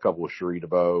 a couple with Cherie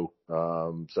DeVoe.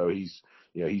 So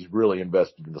he's really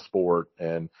invested in the sport,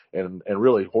 and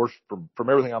really from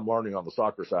everything I'm learning on the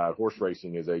soccer side, horse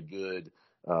racing is a good,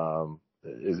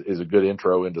 is a good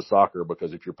intro into soccer,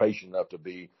 because if you're patient enough to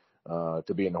be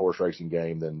in the horse racing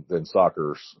game, then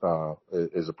soccer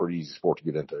is a pretty easy sport to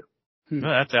get into. Well,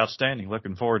 that's outstanding.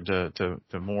 Looking forward to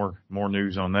more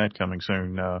news on that coming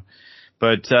soon.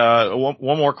 But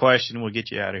one more question, we'll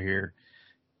get you out of here.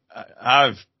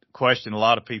 I've questioned a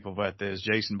lot of people about this.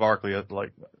 Jason Barkley,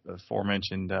 like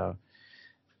aforementioned,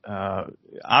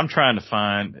 I'm trying to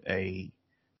find a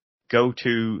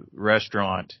go-to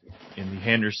restaurant in the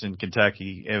Henderson,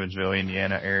 Kentucky, Evansville,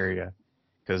 Indiana area.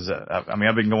 Cause,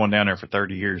 I've been going down there for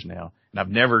 30 years now, and I've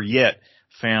never yet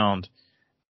found,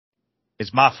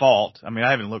 it's my fault. I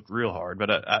haven't looked real hard, but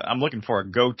I'm looking for a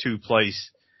go-to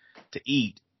place to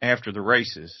eat after the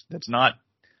races. That's not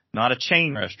a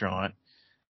chain restaurant,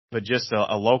 but just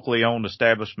a locally owned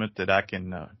establishment that I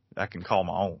can call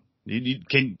my own.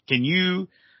 Can you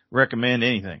recommend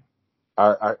anything?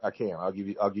 I can. I'll give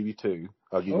you two.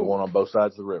 I'll give you one on both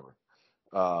sides of the river.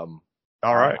 All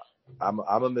right. I'm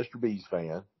a Mr. B's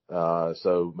fan.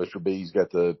 So Mr. B's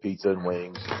got the pizza and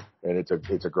wings, and it's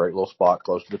a great little spot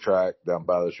close to the track down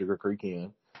by the Sugar Creek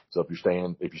Inn. So if you're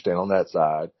staying on that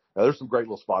side, now there's some great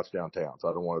little spots downtown. So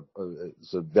I don't want to,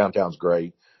 so downtown's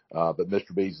great. But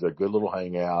Mr. B's is a good little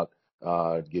hangout,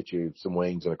 get you some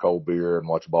wings and a cold beer and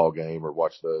watch a ball game or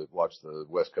watch the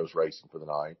West Coast racing for the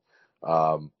night.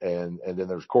 And then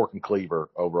there's Cork and Cleaver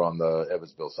over on the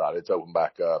Evansville side. It's open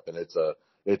back up, and it's a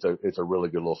really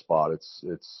good little spot.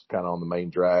 It's kind of on the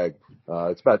main drag.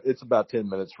 It's about 10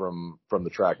 minutes from the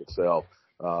track itself.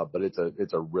 But it's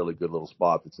a really good little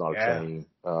spot that's not a chain,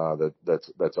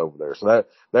 that's over there. So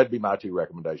that'd be my two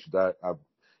recommendations. I'm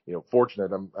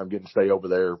fortunate I'm getting to stay over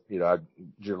there. I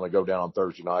generally go down on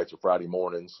Thursday nights or Friday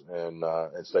mornings and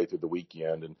stay through the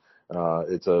weekend. And,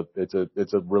 it's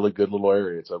a really good little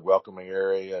area. It's a welcoming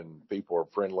area, and people are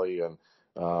friendly. And,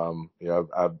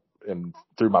 and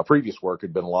through my previous work,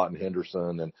 had been a lot in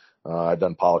Henderson, and I'd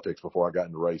done politics before I got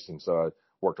into racing. So I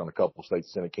worked on a couple of state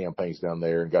senate campaigns down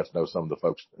there and got to know some of the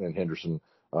folks in Henderson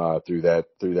through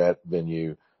that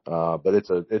venue. But it's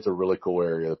a really cool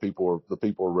area. The people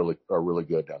are really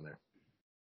good down there.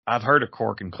 I've heard of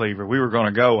Cork and Cleaver. We were going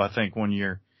to go, I think, one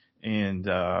year, and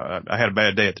I had a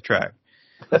bad day at the track.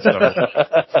 So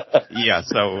yeah,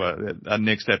 so I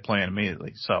nixed that plan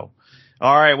immediately. So,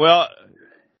 all right, well,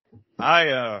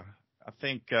 I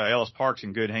think Ellis Park's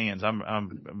in good hands.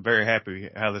 I'm very happy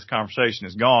how this conversation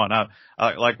has gone.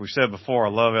 I like we said before,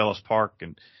 I love Ellis Park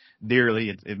and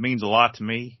dearly. It means a lot to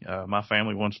me. My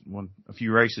family won a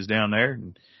few races down there,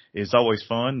 and it's always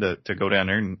fun to go down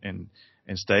there and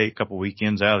stay a couple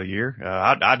weekends out of the year.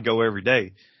 I'd go every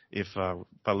day if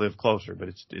I live closer, but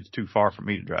it's too far for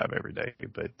me to drive every day.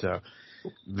 But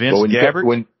Vince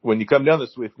Gabbert, when you come down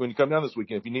this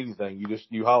weekend, if you need anything,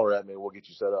 you holler at me and we'll get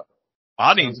you set up.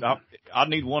 I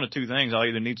need one of two things. I'll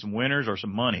either need some winners or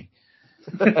some money.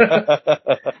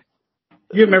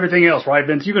 Give him everything else, right,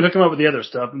 Vince? You can hook him up with the other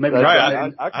stuff. Maybe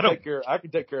right. I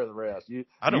can take care of the rest.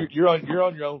 You're on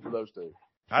your own for those two.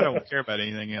 I don't care about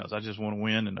anything else. I just want to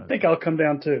win. And I think I'll come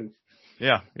down too.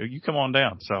 Yeah, you come on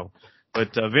down. So,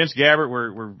 but Vince Gabbert,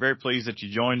 we're very pleased that you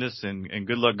joined us, and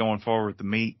good luck going forward with the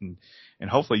meet, and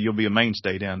hopefully you'll be a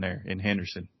mainstay down there in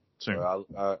Henderson soon.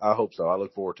 I hope so. I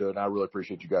look forward to it, and I really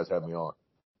appreciate you guys having me on.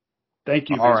 Thank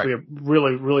you, Vince. Right. We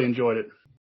really, really enjoyed it.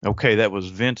 Okay, that was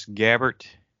Vince Gabbert.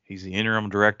 He's the interim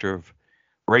director of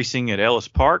racing at Ellis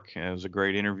Park. It was a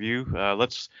great interview.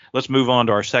 Let's move on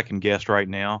to our second guest right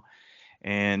now,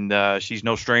 and she's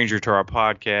no stranger to our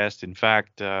podcast. In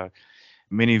fact,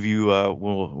 many of you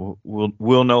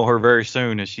will know her very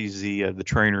soon, as she's the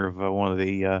trainer of one of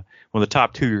the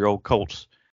top 2-year-old colts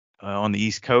on the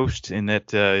East Coast, and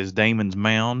that is Damon's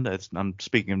Mound. I'm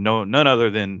speaking of none other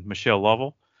than Michelle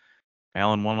Lovell.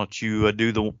 Alan, why don't you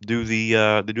do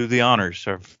the honors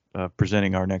of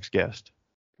presenting our next guest?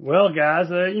 Well, guys,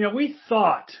 we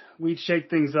thought we'd shake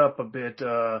things up a bit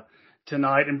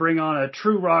tonight and bring on a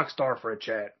true rock star for a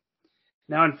chat.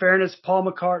 Now, in fairness, Paul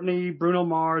McCartney, Bruno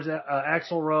Mars,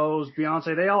 Axl Rose,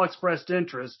 Beyonce, they all expressed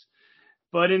interest,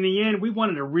 but in the end, we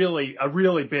wanted a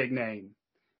really big name.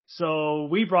 So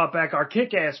we brought back our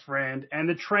kick-ass friend and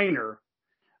the trainer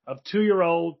of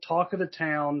 2-year-old talk of the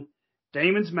town,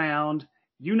 Damon's Mound.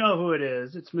 You know who it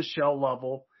is. It's Michelle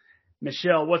Lovell.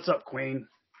 Michelle, what's up, Queen?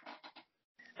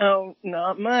 Oh,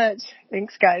 not much.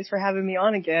 Thanks, guys, for having me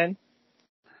on again.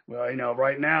 Well,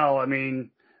 right now,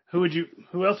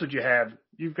 who else would you have?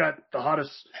 You've got the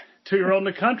hottest 2-year-old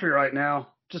in the country right now.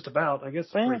 Just about, I guess,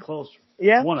 pretty close.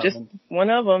 Yeah, one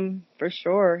of them for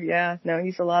sure. Yeah, no,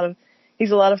 he's a lot of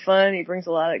fun. He brings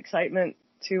a lot of excitement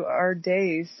to our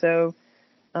days. So,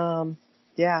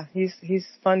 yeah, he's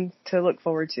fun to look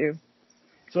forward to.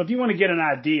 So if you want to get an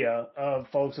idea of,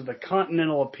 folks, of the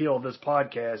continental appeal of this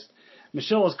podcast,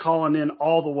 Michelle is calling in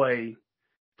all the way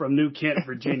from New Kent,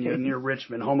 Virginia, near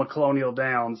Richmond, home of Colonial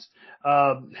Downs.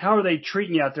 How are they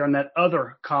treating you out there in that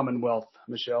other Commonwealth,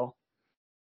 Michelle?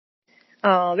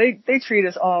 Oh, they treat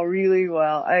us all really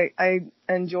well. I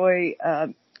enjoy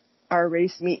our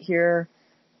race meet here.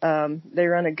 They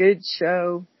run a good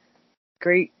show,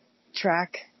 great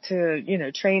track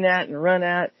to, train at and run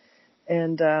at.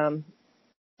 And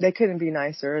they couldn't be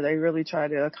nicer. They really try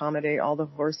to accommodate all the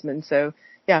horsemen. So,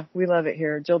 yeah, we love it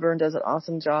here. Jill Byrne does an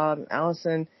awesome job.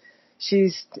 Allison,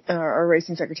 she's our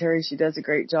racing secretary. She does a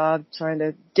great job trying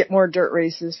to get more dirt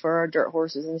races for our dirt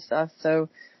horses and stuff. So,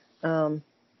 and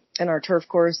our turf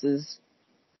course is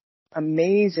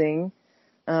amazing.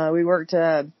 We worked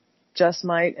Just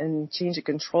Might and Change of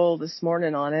Control this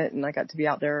morning on it, and I got to be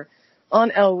out there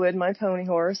on Elwood, my pony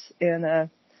horse,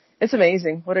 and it's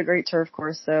amazing. What a great turf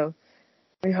course. So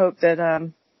we hope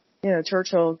that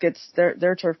Churchill gets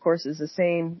their turf course is the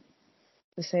same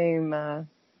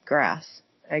grass,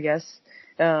 I guess.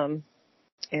 And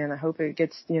I hope it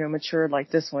gets matured like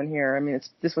this one here. I mean,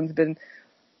 this one's been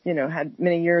had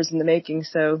many years in the making.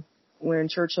 So when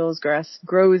Churchill's grass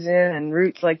grows in and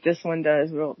roots like this one does,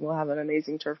 we'll have an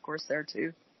amazing turf course there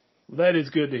too. Well, that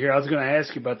is good to hear. I was going to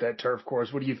ask you about that turf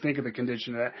course. What do you think of the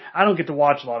condition of that? I don't get to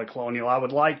watch a lot of Colonial. I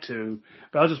would like to,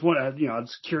 but I was just I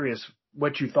was curious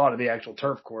what you thought of the actual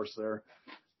turf course there.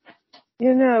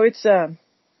 It's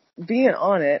being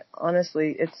on it.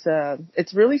 Honestly,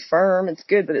 it's really firm. It's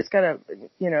good, but it's got a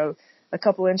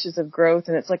couple inches of growth,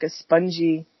 and it's like a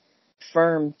spongy,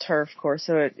 firm turf course.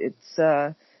 So it's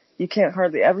you can't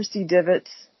hardly ever see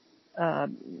divots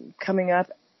coming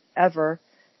up ever.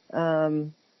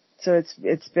 So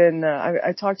it's been,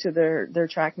 I talked to their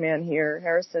track man here,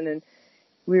 Harrison, and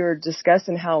we were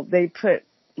discussing how they put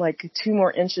like 2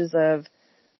 more inches of,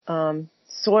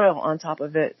 soil on top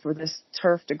of it for this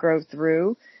turf to grow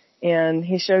through. And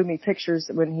he showed me pictures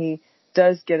when he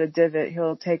does get a divot,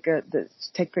 he'll take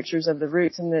pictures of the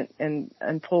roots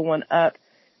and pull one up.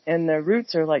 And the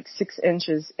roots are like 6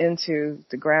 inches into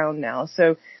the ground now.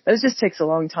 So that just takes a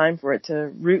long time for it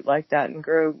to root like that and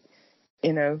grow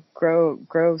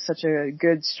such a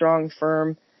good, strong,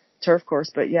 firm turf course.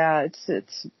 But yeah,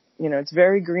 it's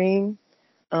very green.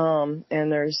 And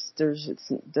it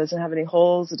doesn't have any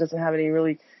holes. It doesn't have any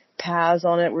really paths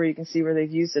on it where you can see where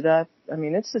they've used it up. I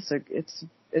mean, it's just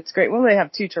it's great. Well, they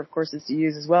have 2 turf courses to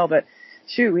use as well, but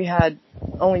shoot, we had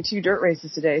only 2 dirt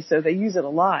races today, so they use it a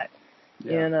lot.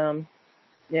 Yeah. And,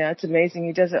 it's amazing.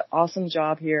 He does an awesome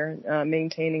job here,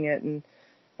 maintaining it and,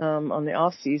 on the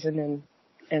off season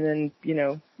and then,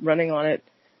 running on it.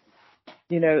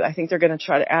 I think they're going to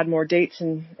try to add more dates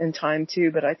in time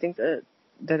too, but I think that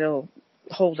it'll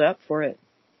hold up for it.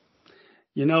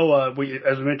 As we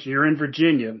mentioned, you're in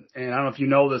Virginia, and I don't know if you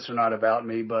know this or not about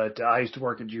me, but I used to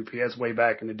work at UPS way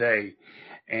back in the day.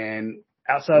 And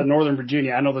outside of Northern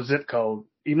Virginia, I know the zip code,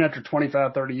 even after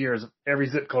 25, 30 years, every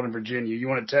zip code in Virginia. You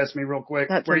want to test me real quick?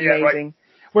 That's amazing.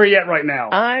 Where are you at right now?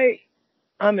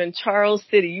 I'm in Charles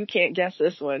City. You can't guess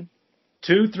this one.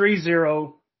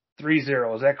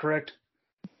 23030. Is that correct?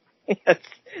 Yes.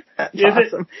 That's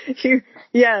awesome.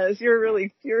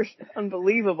 You're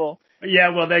unbelievable. Yeah,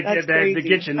 well, they get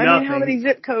you nothing. I mean, how many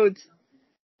zip codes?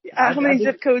 How many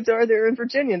zip codes are there in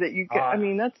Virginia that you could,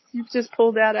 you've just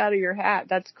pulled that out of your hat.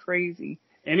 That's crazy.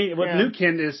 New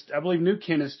Kent is, I believe New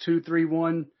Kent is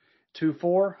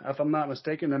 23124, if I'm not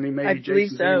mistaken. I mean, maybe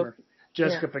Jason Dean or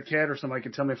Jessica Paquette or somebody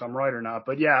can tell me if I'm right or not.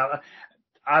 But yeah,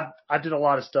 I did a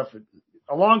lot of stuff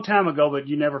a long time ago, but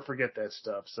you never forget that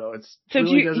stuff. So so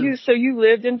you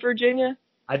lived in Virginia?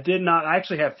 I did not. I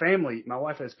actually have family. My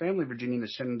wife has family in Virginia in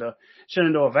the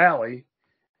Shenandoah Valley.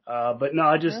 But no,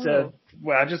 I just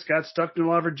got stuck in a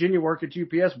lot of Virginia work at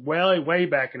UPS way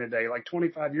back in the day, like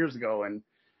 25 years ago. And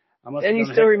you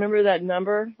still remember that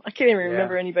number? I can't even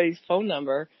remember anybody's phone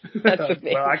number. That's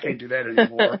amazing. Well, I can't do that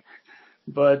anymore.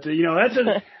 But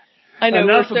that's I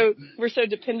know we're so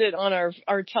dependent on our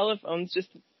telephones, just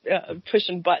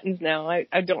pushing buttons now. I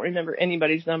don't remember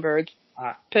anybody's number. It's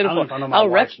pitiful. I'll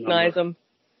recognize them.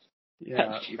 Yeah.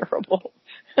 That's terrible.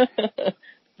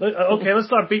 Okay, let's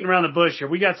start beating around the bush here.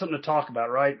 We got something to talk about,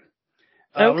 right?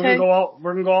 Okay. We're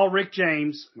gonna go all Rick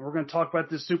James. We're gonna talk about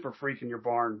this super freak in your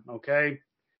barn, okay?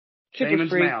 Super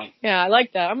Damon's freak. Mound. Yeah, I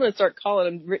like that. I'm gonna start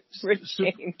calling him Rick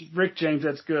James. Rick James,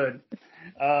 that's good.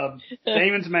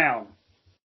 Damon's Mound.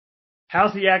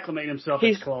 How's he acclimating himself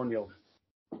at Colonial?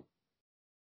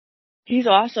 He's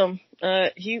awesome.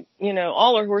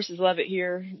 All our horses love it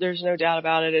here. There's no doubt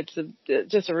about it.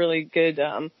 It's just a really good,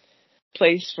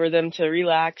 place for them to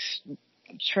relax,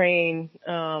 train,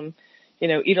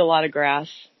 eat a lot of grass.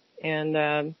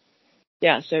 And,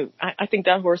 so I think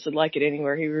that horse would like it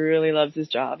anywhere. He really loves his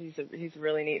job. He's a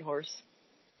really neat horse.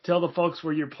 Tell the folks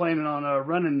where you're planning on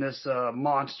running this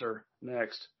monster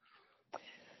next.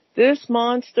 This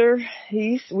monster,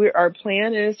 our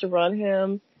plan is to run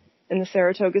him in the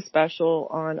Saratoga Special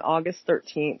on August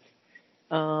 13th.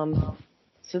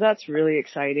 So that's really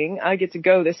exciting. I get to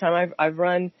go this time. I've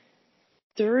run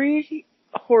 3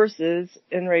 horses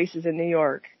in races in New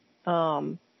York.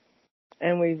 And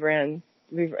we've ran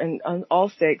on all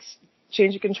stakes.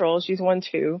 Change of Control, she's won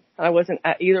 2. I wasn't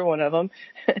at either one of them.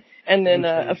 And then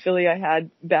a filly I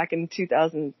had back in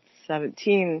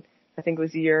 2017, I think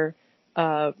was the year,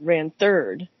 ran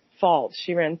 3rd. Fault.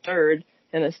 She ran 3rd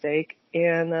in a stake.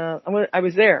 And I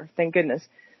was there, thank goodness.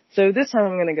 So this time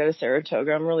I'm going to go to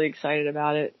Saratoga. I'm really excited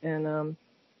about it. And,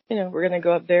 we're going to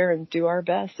go up there and do our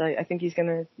best. I think he's going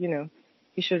to,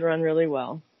 he should run really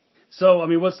well. So,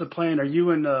 what's the plan? Are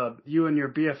you and your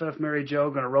BFF Mary Jo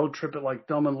going to road trip it like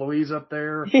Thelma and Louise up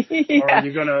there? Yeah. Or are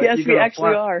you going to? Yes, we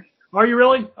actually are. Are you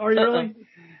really?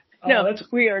 No,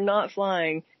 we are not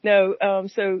flying. No.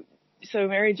 So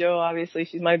Mary Jo, obviously,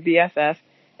 she's my BFF,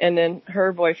 and then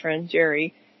her boyfriend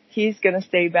Jerry, he's going to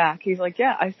stay back. He's like,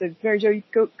 yeah. I said, Mary Jo, you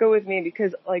go with me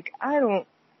because I'm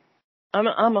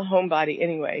a homebody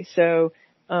anyway. So,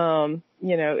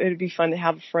 it'd be fun to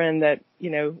have a friend that,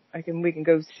 we can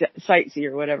go sightsee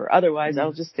or whatever. Otherwise,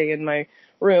 I'll just stay in my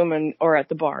room or at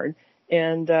the barn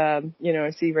and,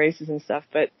 see races and stuff.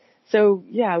 But so,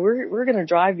 yeah, we're going to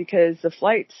drive because the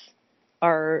flights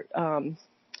are,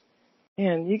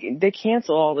 they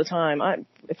cancel all the time.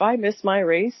 If I miss my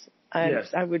race, I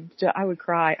would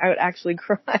cry. I would actually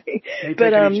cry.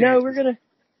 But, no,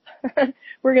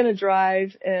 we're going to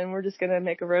drive and we're just going to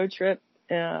make a road trip.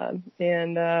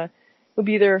 We'll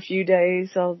be there a few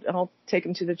days. I'll take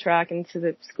him to the track and to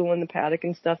the school in the paddock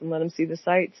and stuff and let him see the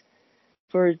sights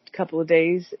for a couple of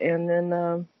days and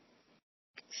then,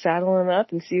 saddle him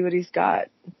up and see what he's got.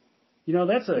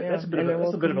 That's a bit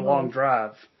of a long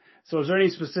drive. So is there any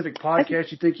specific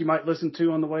podcast you think you might listen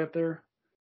to on the way up there?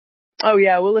 Oh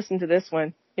yeah, we'll listen to this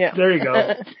one. Yeah. There you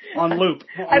go. On loop.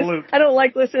 I don't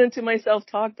like listening to myself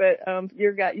talk, but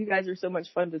you guys are so much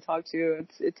fun to talk to.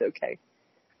 It's okay.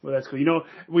 Well, that's cool.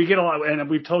 We get a lot, and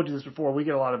we've told you this before. We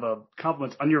get a lot of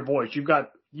compliments on your voice. You've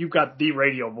got the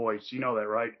radio voice. You know that,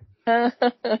 right?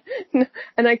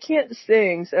 And I can't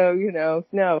sing, so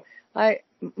no. I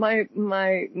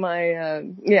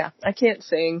can't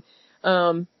sing.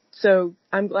 So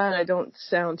I'm glad I don't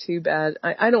sound too bad.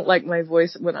 I don't like my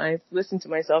voice when I listen to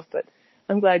myself, but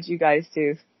I'm glad you guys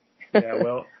do. Yeah,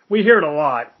 well, we hear it a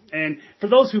lot. And for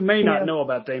those who may not know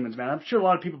about Damon's Mound, I'm sure a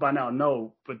lot of people by now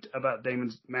know about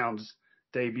Damon's Mound's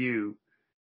debut.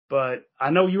 But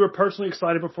I know you were personally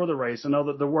excited before the race. I know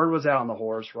that the word was out on the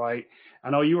horse, right? I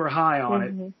know you were high on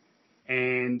it.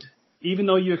 And even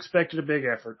though you expected a big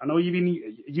effort, I know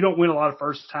you don't win a lot of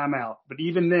first time out, but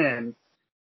even then,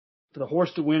 for the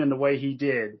horse to win in the way he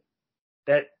did,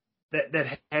 that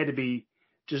had to be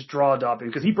just draw dropping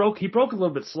because he broke a little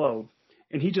bit slow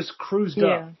and he just cruised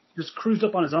up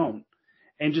on his own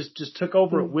and just took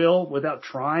over at will without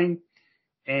trying.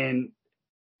 And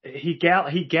he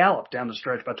galloped down the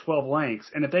stretch by 12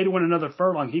 lengths. And if they'd won another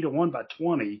furlong, he'd have won by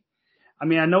 20. I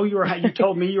know you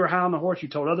told me you were high on the horse. You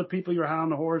told other people you were high on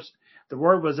the horse. The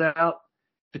word was out.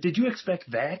 But did you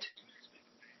expect that?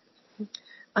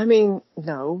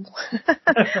 No.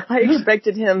 I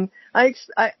expected him.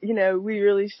 We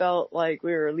really felt like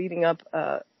we were leading up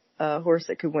a horse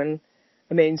that could win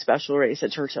a maiden special race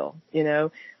at Churchill.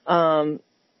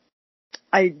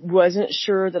 I wasn't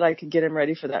sure that I could get him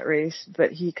ready for that race,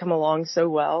 but he come along so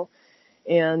well.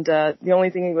 And the only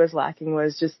thing he was lacking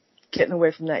was just getting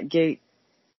away from that gate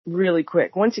really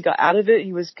quick. Once he got out of it,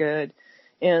 he was good.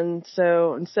 And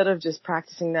so instead of just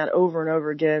practicing that over and over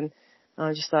again,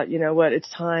 I just thought, it's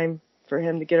time for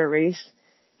him to get a race.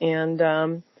 And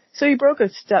so he broke a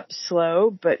step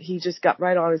slow, but he just got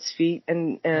right on his feet.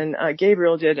 And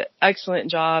Gabriel did an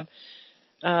excellent job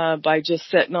by just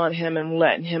sitting on him and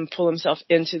letting him pull himself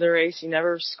into the race. He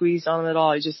never squeezed on him at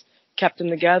all. He just kept them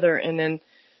together. And then,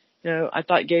 I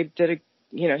thought Gabe did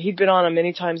he'd been on him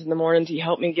many times in the mornings. He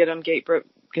helped me get him gate broke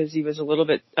because he was a little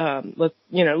bit, a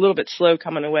little bit slow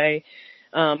coming away.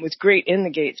 Was great in the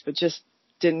gates, but just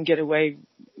didn't get away,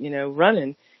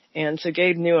 running. And so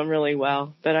Gabe knew him really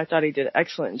well, but I thought he did an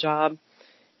excellent job.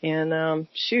 And,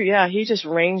 he just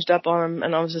ranged up on him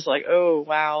and I was just like, oh,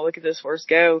 wow, look at this horse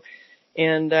go.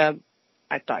 And,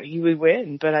 I thought he would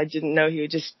win, but I didn't know he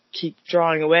would just keep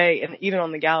drawing away. And even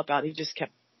on the gallop out, he just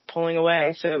kept pulling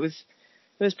away. So it was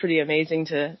pretty amazing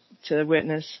to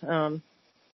witness.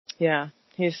 Yeah,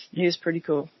 he's pretty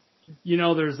cool. You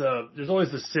know, there's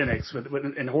always the cynics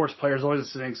and horse players, always the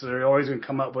cynics. So they're always going to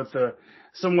come up with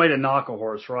some way to knock a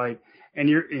horse, right? And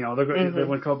they're going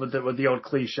to come up with the old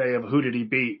cliche of who did he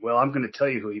beat? Well, I'm going to tell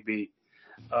you who he beat.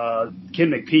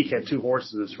 Ken McPeak had 2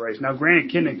 horses in this race. Now,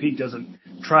 granted, Ken McPeak doesn't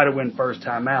try to win first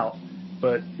time out,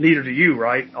 but neither do you,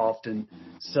 right? Often.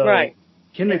 So right.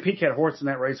 Ken McPeak had a horse in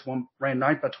that race, ran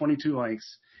 9th by 22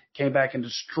 lengths, came back and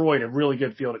destroyed a really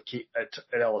good field at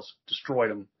Ellis.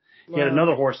 Destroyed him. He had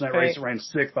another horse in that race that ran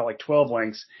 6th by like 12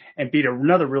 lengths and beat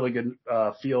another really good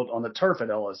field on the turf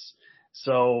at Ellis.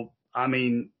 So, I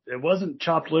mean, it wasn't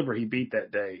chopped liver he beat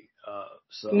that day.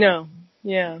 No,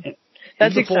 yeah.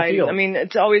 That's exciting. I mean,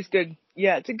 it's always good.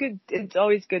 Yeah, it's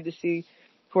always good to see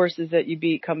horses that you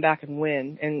beat come back and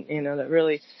win, and that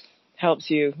really helps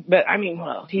you. But I mean,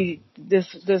 well,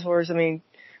 this horse, I mean,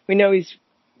 we know he's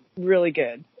really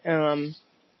good. But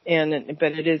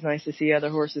it is nice to see other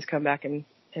horses come back and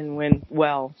win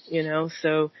well,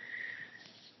 so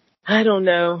I don't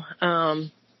know.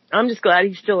 I'm just glad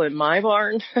he's still in my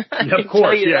barn. Yeah, of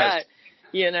course, yes. That,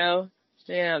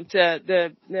 yeah,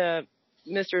 the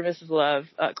Mr. and Mrs. Love,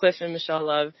 Cliff and Michelle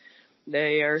Love,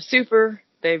 they are super.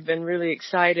 They've been really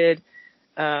excited.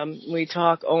 We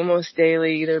talk almost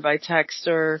daily, either by text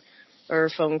or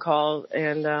phone call.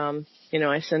 And,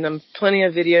 I send them plenty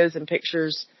of videos and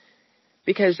pictures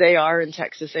because they are in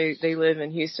Texas. They live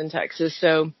in Houston, Texas.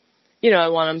 So, I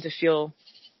want them to feel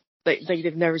like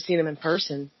they've never seen them in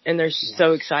person, and they're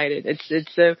so excited.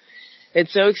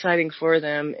 It's so exciting for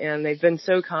them, and they've been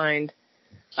so kind.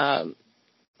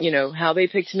 How they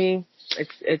picked me.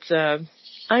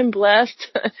 I'm blessed.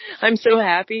 I'm so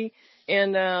happy.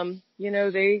 And,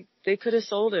 they could have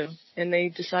sold him, and they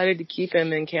decided to keep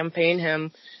him and campaign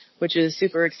him, which is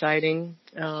super exciting.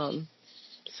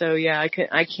 So yeah,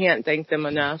 I can't thank them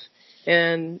enough.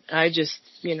 And I just,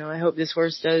 I hope this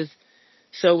horse does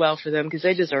so well for them because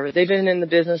they deserve it. They've been in the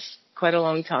business quite a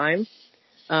long time.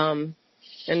 And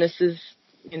this is,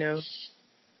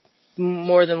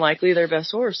 more than likely their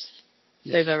best horse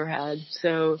they've ever had.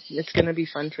 So it's going to be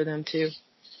fun for them too.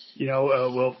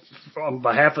 Well, on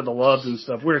behalf of the Loves and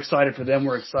stuff, we're excited for them.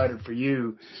 We're excited for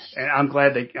you, and I'm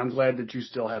glad that you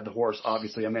still have the horse.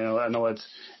 Obviously, I mean, I know it's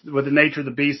with the nature of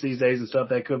the beast these days and stuff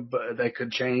that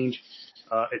could change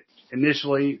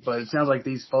initially, but it sounds like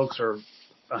these folks are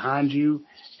behind you,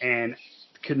 and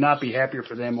could not be happier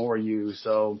for them or you.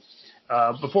 So,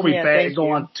 before we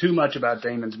go on too much about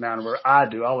Damon's Mountain, where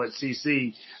I'll let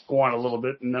CC go on a little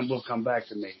bit, and then we'll come back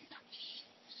to me.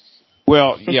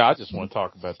 Well, yeah, I just want to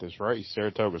talk about this race,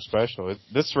 Saratoga Special.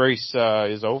 This race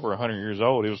is over 100 years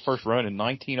old. It was first run in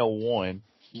 1901.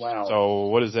 Wow. So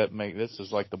what does that make? This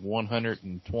is like the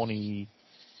 121st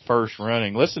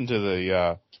running. Listen to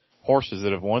the horses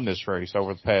that have won this race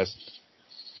over the past,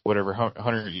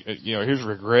 100. Here's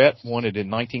Regret, won it in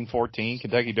 1914.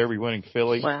 Kentucky Derby winning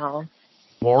filly. Wow.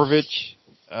 Morvich.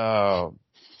 I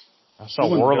saw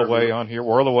Whirl Away on here.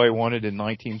 Whirl Away won it in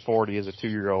 1940 as a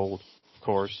 2-year-old, of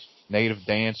course. Native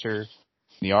Dancer,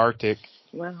 the Arctic.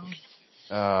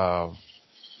 Wow.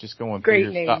 Just going great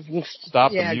through names.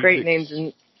 Stop yeah, the Music. Great names.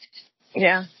 And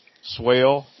yeah.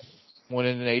 Swale won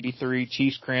in 83.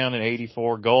 Chiefs Crown in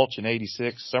 84. Gulch in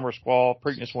 86. Summer Squall,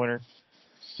 Preakness winner,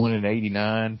 won in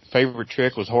 89. Favorite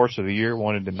Trick was Horse of the Year,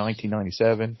 won it in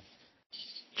 1997.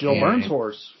 Jill Burns'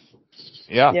 horse.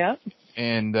 Yeah. Yeah.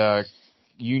 And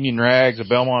Union Rags, a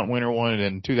Belmont winner, won it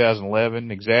in 2011.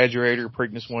 Exaggerator,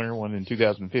 Preakness winner, won it in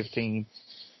 2015.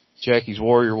 Jackie's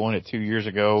Warrior won it 2 years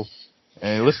ago.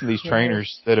 And listen to these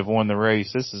trainers that have won the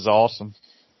race. This is awesome.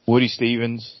 Woody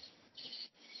Stevens,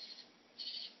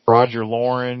 Roger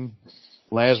Lauren,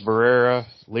 Laz Barrera,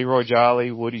 Leroy Jolly,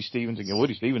 Woody Stevens. Again,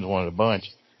 Woody Stevens won it a bunch.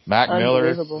 Mac Miller.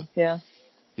 Unbelievable, yeah.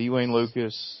 Dwayne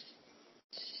Lucas.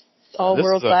 All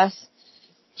world class.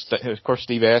 Of course,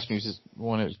 Steve Asmuss has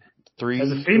won it 3.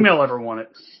 Has a female ever won it?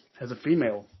 Has a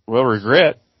female? Well,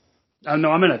 Regret. Oh,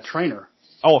 no, I'm in a trainer.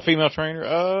 Oh, a female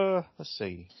trainer? Let's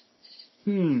see.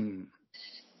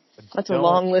 That's a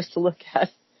long list to look at.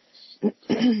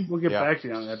 We'll get back to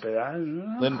you on that, but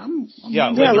Linda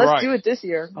let's Rice. do it this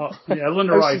year. Oh, yeah,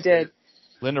 Linda Rice. She did.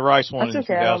 Linda Rice won it in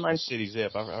 2000 okay, City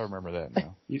Zip. I remember that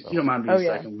now. You don't mind being the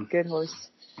yeah, second one. good horse.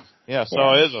 Yeah,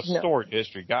 so it is a storied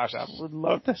history. Gosh, I would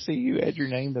love to see you add your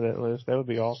name to that list. That would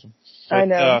be awesome. But, I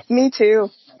know. Me too.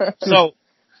 So,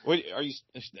 are you?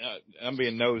 I'm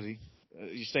being nosy.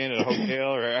 You staying at a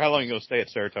hotel, or how long are you going to stay at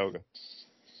Saratoga?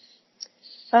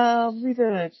 We've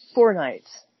been 4 nights.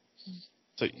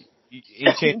 So, Any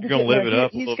chance you're gonna live it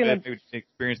up a he's little bit, maybe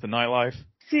experience the nightlife?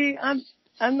 See,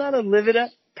 I'm not a live it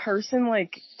up person,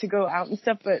 like to go out and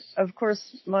stuff, but of course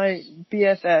my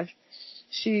BFF,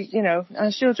 she,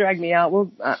 she'll drag me out.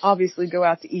 We'll obviously go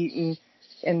out to eat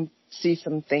and see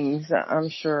some things, I'm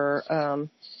sure.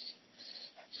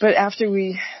 But after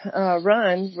we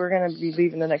run, we're going to be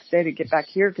leaving the next day to get back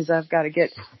here because I've got to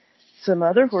get some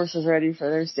other horses ready for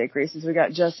their stake races. We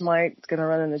got Just Might. It's going to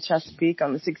run in the Chesapeake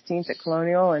on the 16th at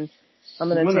Colonial, and I'm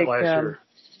going to take. Last year.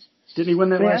 Didn't he win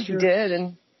that last year? He did,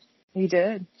 and he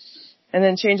did. And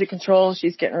then Change of Control.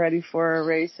 She's getting ready for a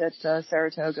race at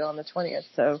Saratoga on the 20th.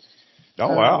 So.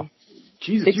 Oh wow!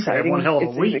 Jesus, you have one hell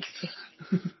of a week.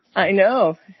 I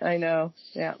know.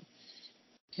 Yeah.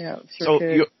 Sure. So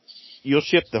could. You'll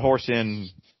ship the horse in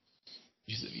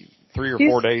 3 or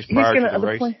 4 days prior to the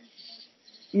race?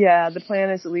 The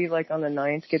plan is to leave like on the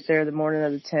 9th, get there the morning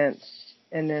of the 10th,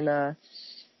 and then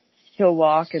he'll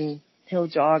walk and he'll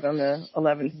jog on the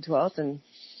 11th and 12th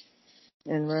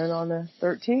and run on the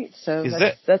 13th. So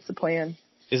that's the plan.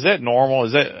 Is that normal?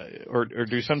 Is that or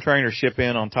do some trainers ship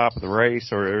in on top of the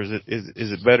race, or is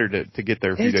it better to get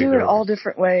there a few days early? They do it all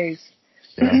different ways.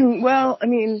 Yeah. Well, I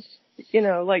mean,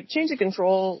 like Change of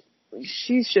Control,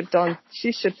 she shipped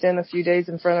in a few days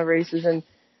in front of races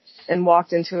and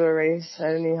walked into a race. I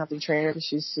didn't even have to train her because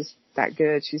she's just that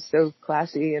good. She's so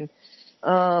classy. And,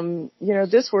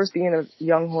 this horse being a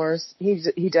young horse,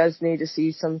 he does need to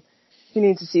see he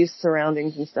needs to see his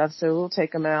surroundings and stuff. So we'll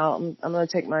take him out. I'm going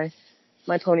to take my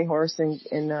pony horse and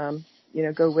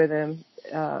go with him.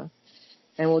 And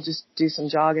we'll just do some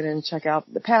jogging and check out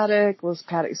the paddock. We'll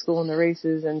paddock school in the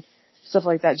races and stuff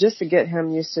like that just to get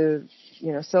him used to,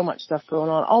 so much stuff going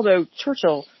on. Although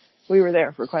Churchill, we were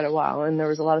there for quite a while and there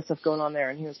was a lot of stuff going on there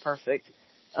and he was perfect.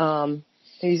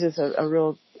 He's just a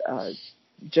real,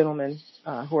 gentleman,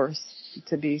 horse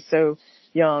to be so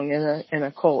young and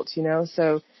a colt,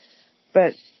 so,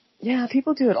 but yeah,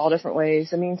 people do it all different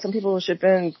ways. I mean, some people will ship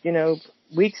in,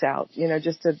 weeks out,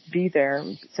 just to be there.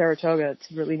 Saratoga,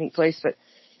 it's a really neat place, but,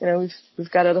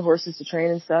 we've got other horses to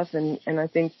train and stuff. And I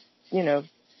think,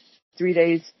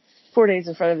 4 days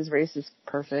in front of his race is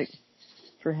perfect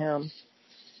for him.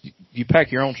 You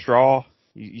pack your own straw?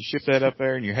 You ship that up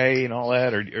there and your hay and all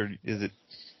that, or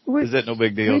is that no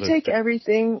big deal? We take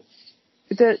everything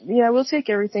we'll take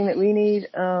everything that we need.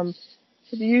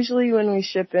 Usually when we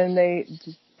ship in,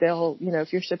 they'll,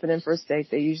 if you're shipping in for a stake,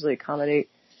 they usually accommodate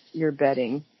your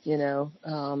bedding,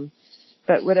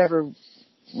 but whatever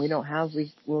we don't have,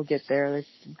 we'll get there.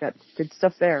 They've got good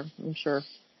stuff there, I'm sure.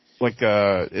 Like,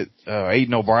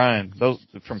 Aiden O'Brien, those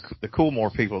from the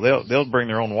Coolmore people, they'll bring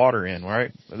their own water in,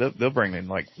 right? They'll bring in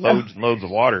like loads and loads of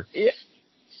water.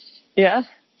 Yeah.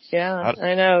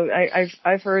 I know.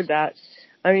 I've heard that.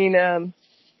 I mean,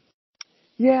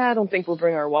 I don't think we'll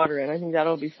bring our water in. I think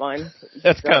that'll be fine.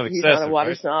 That's kind of excessive. He's not a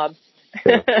water right?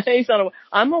 snob.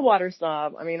 I'm a water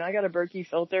snob. I mean, I got a Berkey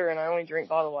filter and I only drink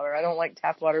bottled water. I don't like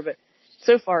tap water, but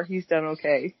so far he's done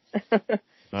okay.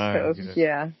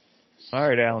 Yeah. All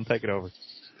right, Alan, take it over.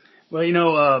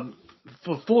 Well,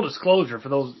 for full disclosure, for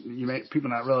those people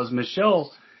not realize,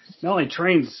 Michelle not only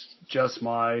trains Just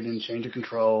Might and Change of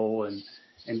Control and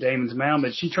Damon's Mound,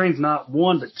 but she trains not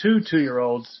one but two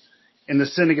 2-year-olds in the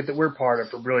syndicate that we're part of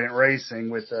for Brilliant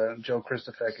Racing with Joe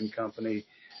Christofek and company.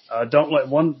 Don't let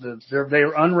they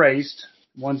are unraced.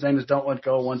 One's name is Don't Let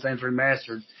Go. One's name's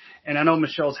Remastered. And I know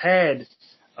Michelle's had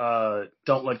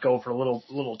Don't Let Go for a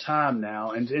little time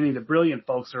now. And to any of the Brilliant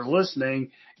folks that are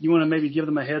listening, you want to maybe give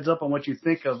them a heads up on what you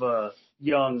think of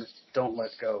young Don't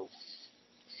Let Go.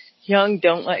 Young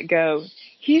Don't Let Go.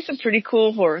 He's a pretty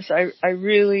cool horse. I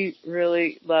really,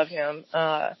 really love him.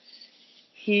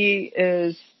 He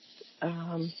is,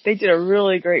 they did a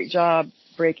really great job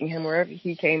breaking him wherever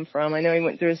he came from. I know he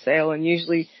went through a sale, and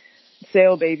usually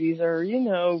sale babies are,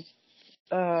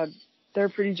 they're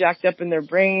pretty jacked up in their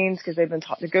brains because they've been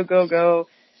taught to go,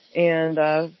 and,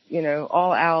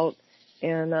 all out.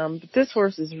 And, but this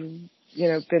horse is,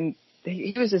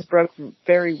 he was just broke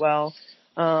very well.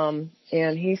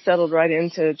 And he settled right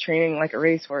into training like a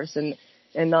racehorse and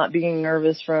not being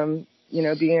nervous from,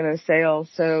 being in a sale.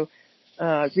 So,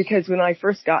 because when I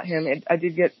first got him, I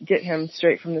did get him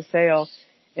straight from the sale,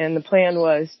 and the plan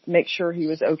was to make sure he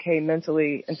was okay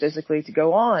mentally and physically to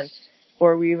go on,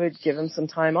 or we would give him some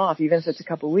time off, even if it's a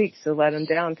couple of weeks, to let him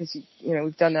down, because,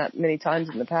 we've done that many times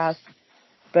in the past.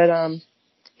 But,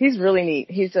 he's really neat.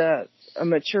 He's a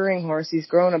maturing horse. He's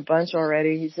grown a bunch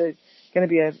already. He's going to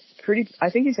be I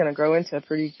think he's going to grow into a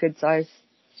pretty good size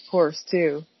horse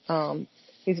too.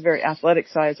 He's a very athletic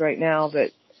size right now,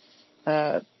 but,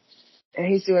 and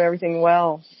he's doing everything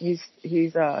well. He's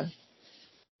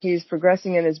He's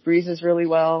progressing in his breezes really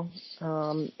well.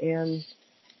 And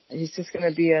he's just going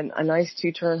to be a nice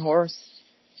 2-turn horse.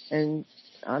 And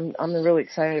I'm really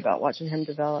excited about watching him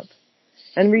develop.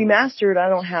 And remastered, I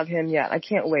don't have him yet. I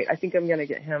can't wait. I think I'm going to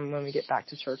get him when we get back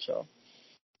to Churchill.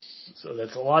 So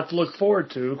that's a lot to look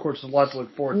forward to. Of course, there's a lot to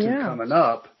look forward to coming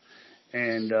up.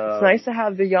 And it's nice to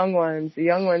have the young ones. The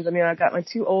young ones, I mean, I've got my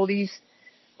 2 oldies,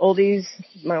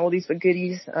 my oldies but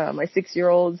goodies, my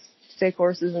 6-year-olds, stake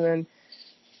horses, and then,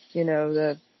 you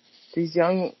know, these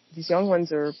young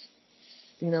ones are,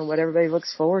 you know, what everybody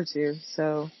looks forward to.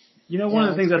 So, you know, one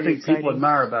of the things I think people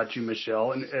admire about you,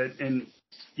 Michelle, and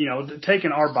you know,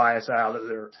 taking our bias out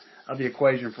of the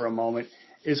equation for a moment,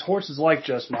 is horses like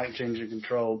Just Might, Change of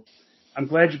Control. I'm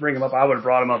glad you bring them up. I would have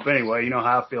brought them up anyway. You know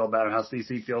how I feel about them, how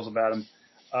CC feels about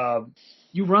them.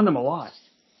 You run them a lot.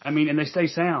 I mean, and they stay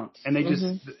sound, and they just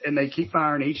and they keep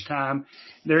firing each time.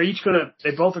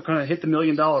 They both are gonna hit the $1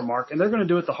 million mark, and they're gonna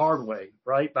do it the hard way,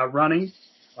 right? By running,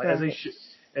 like as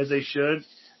they should.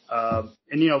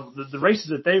 And you know, the races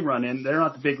that they run in, they're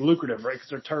not the big lucrative, right? Because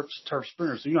they're turf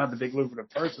sprinters, so you don't have the big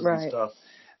lucrative purses and stuff.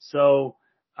 So,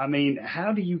 I mean,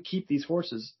 how do you keep these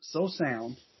horses so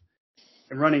sound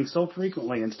and running so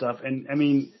frequently and stuff? And I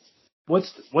mean,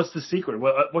 what's the secret?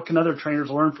 What can other trainers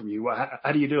learn from you?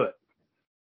 How do you do it?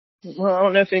 Well, I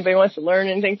don't know if anybody wants to learn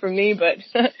anything from me, but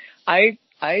I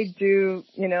do.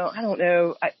 You know, I don't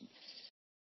know.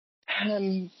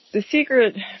 The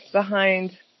secret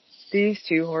behind these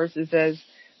 2 horses is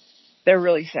they're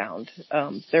really sound.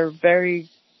 They're very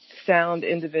sound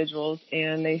individuals,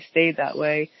 and they stayed that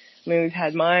way. I mean, we've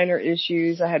had minor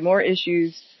issues. I had more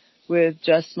issues with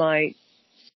Just Might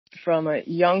from a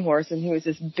young horse, and he was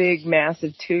this big,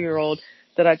 massive 2-year-old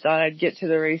that I thought I'd get to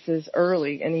the races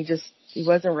early, and he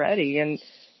wasn't ready. And,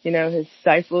 you know, his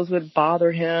stifles would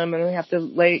bother him, and we have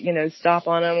to stop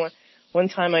on him. One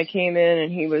time I came in,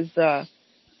 and he was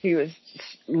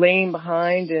laying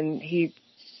behind, and he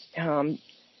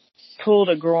pulled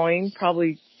a groin,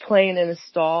 probably playing in a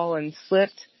stall, and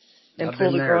slipped and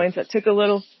pulled a groin. So it took a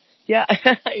little,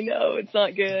 I know, it's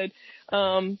not good.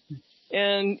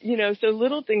 And, you know, so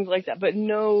little things like that, but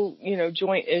no, you know,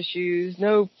 joint issues,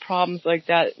 no problems like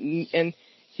that. And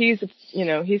he's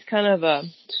kind of a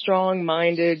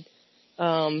strong-minded,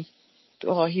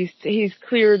 he's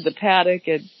cleared the paddock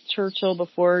at Churchill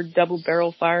before, double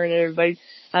barrel firing at everybody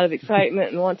out of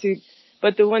excitement and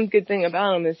but the one good thing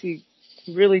about him is he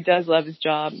really does love his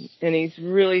job, and he's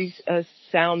really a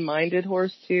sound-minded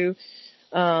horse too.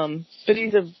 But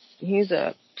he's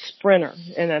a sprinter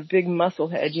and a big muscle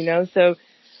head, you know, so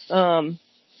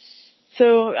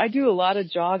I do a lot of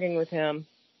jogging with him,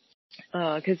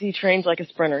 cause he trains like a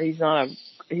sprinter. He's a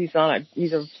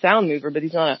sound mover, but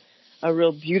he's not a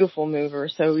real beautiful mover.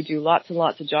 So we do lots and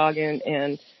lots of jogging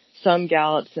and some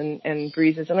gallops and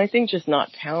breezes. And I think just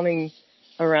not pounding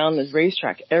around the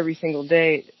racetrack every single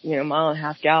day, you know, 1.5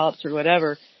 mile gallops or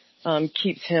whatever,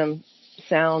 keeps him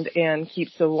sound and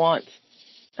keeps the want,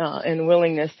 and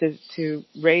willingness to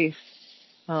race,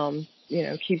 you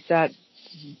know, keeps that,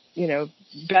 you know,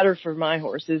 better for my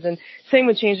horses. And same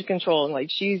with Change of Control. And like,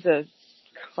 she's a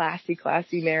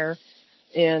classy mare.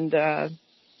 And,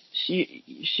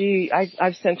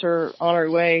 I've sent her on her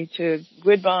way to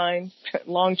Woodbine,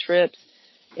 long trips,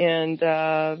 and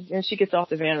she gets off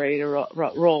the van ready to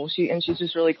roll. She's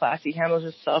just really classy, handles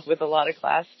herself with a lot of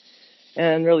class,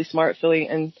 and really smart filly,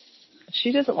 and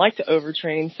she doesn't like to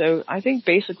overtrain. So I think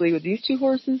basically with these 2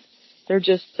 horses,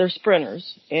 they're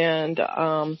sprinters, and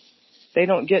they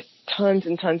don't get tons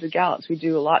and tons of gallops. We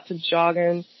do lots of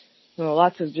jogging, you know,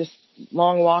 lots of just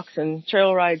long walks and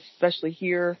trail rides, especially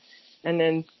here. And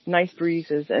then nice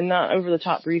breezes, and not over the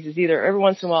top breezes either. Every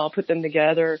once in a while I'll put them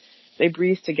together. They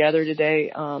breeze together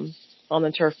today, on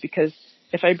the turf, because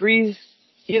if I breeze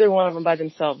either one of them by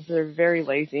themselves, they're very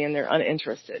lazy and they're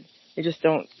uninterested. They just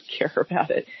don't care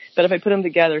about it. But if I put them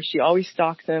together, she always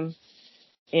stalks them,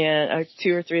 and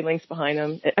 2 or 3 lengths behind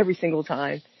him every single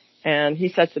time. And he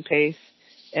sets the pace,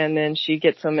 and then she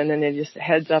gets them, and then they just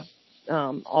heads up,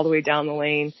 all the way down the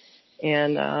lane.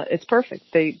 And, it's perfect.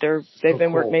 They've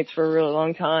been workmates for a really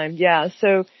long time. Yeah.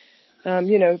 So,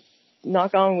 you know,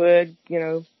 knock on wood, you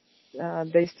know,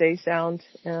 they stay sound.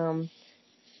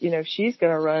 You know, she's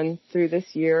going to run through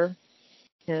this year,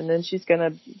 and then she's going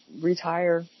to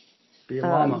retire. Be a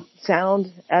mama.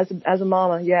 Sound as a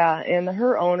mama. Yeah. And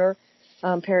her owner,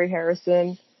 Perry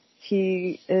Harrison,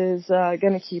 he is,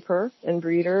 going to keep her and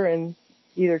breed her and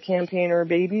either campaign her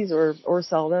babies or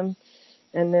sell them.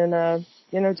 And then,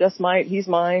 you know, Just Might, he's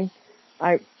mine.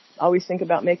 I always think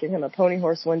about making him a pony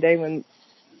horse one day when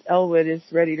Elwood is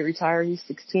ready to retire. He's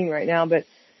 16 right now, but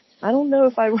I don't know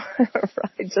if I want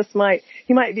to ride.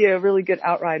 He might be a really good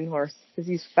outriding horse because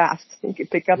he's fast. He could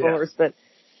pick up a horse, but,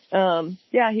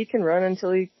 yeah, he can run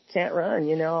until he can't run.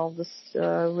 I'll just,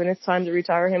 when it's time to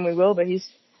retire him, we will, but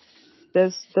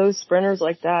those sprinters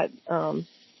like that,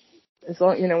 as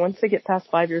long, once they get past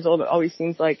 5 years old, it always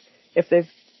seems like if they've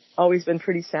always been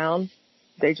pretty sound,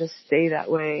 they just stay that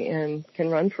way and can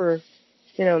run for,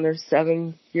 their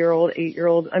 7-year-old,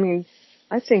 8-year-old. I mean,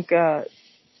 I think, what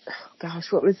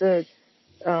was it?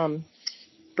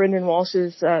 Brendan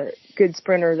Walsh's, good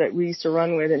sprinter that we used to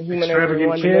run with, and he went over and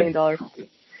won the $1 million.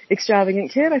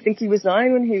 Extravagant Kid. I think he was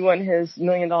 9 when he won his $1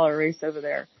 million race over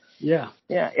there. Yeah.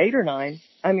 Yeah, 8 or 9.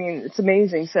 I mean, it's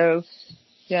amazing. So,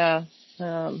 yeah,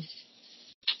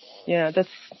 that's,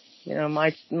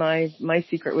 my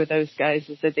secret with those guys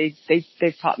is that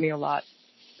they've taught me a lot.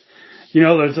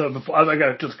 There's I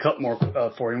got just a couple more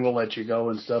for you, and we'll let you go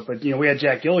and stuff. But we had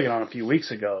Jack Gilligan on a few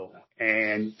weeks ago,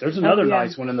 and there's another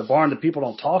nice one in the barn that people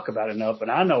don't talk about enough.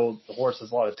 And I know the horse has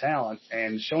a lot of talent,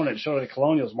 and showing it at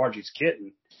Colonial's Margie's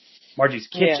Kitchen. Margie's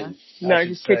Kitchen. Yeah.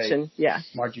 Margie's Kitchen. Yeah.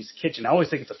 Margie's Kitchen. I always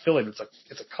think it's a filly, but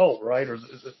it's a colt, right? Or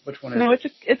is it, which one is it? No, it's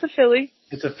a filly.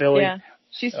 It's a filly. Yeah.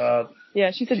 She's a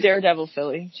daredevil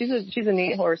filly. She's a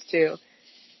neat horse too.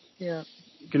 Yeah.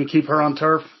 Gonna keep her on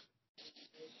turf.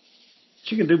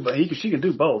 She can do both.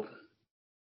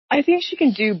 I think she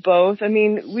can do both. I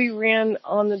mean, we ran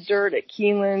on the dirt at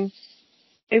Keeneland.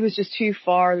 It was just too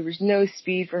far. There was no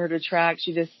speed for her to track.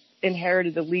 She just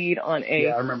inherited the lead on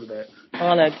I remember that.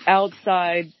 On an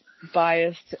outside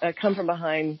biased, come from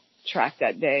behind track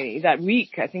that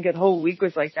week. I think the whole week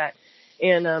was like that.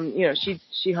 And,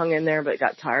 she hung in there, but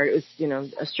got tired. It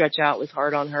was, a stretch out was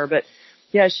hard on her, but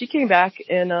yeah, she came back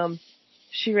and,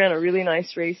 she ran a really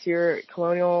nice race here at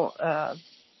Colonial.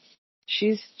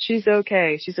 She's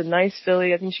okay. She's a nice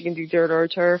filly. I think she can do dirt or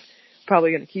turf.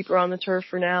 Probably going to keep her on the turf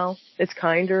for now. It's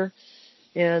kinder.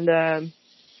 And,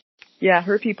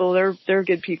 her people, they're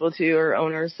good people too. Her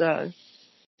owners,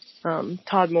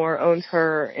 Todd Moore owns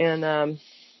her and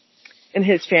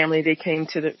his family, they came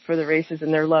for the races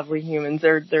and they're lovely humans.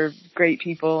 They're great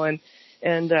people and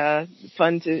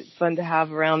fun to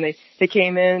have around. They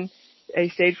came in, they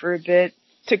stayed for a bit,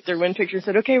 took their win picture,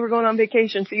 said, "Okay, we're going on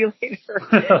vacation. See you later."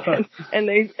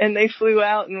 and they flew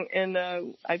out and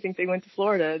I think they went to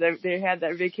Florida. They had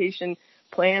that vacation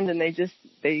planned and they took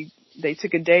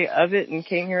a day of it and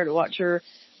came here to watch her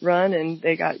run and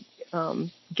they got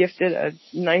gifted a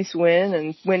nice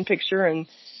win picture and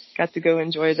got to go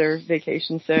enjoy their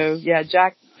vacation. So yeah,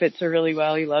 Jack fits her really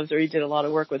well. He loves her. He did a lot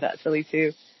of work with that filly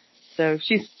too. So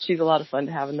she's a lot of fun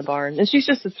to have in the barn. And she's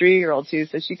just a 3-year-old too,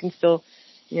 so she can still,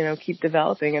 keep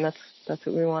developing, and that's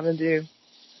what we want to do.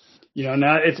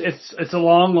 Now it's a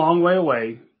long, long way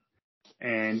away.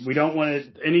 And we don't want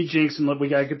any jinx, and we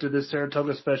got to get to this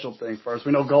Saratoga Special thing first.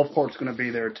 We know Gulfport's going to be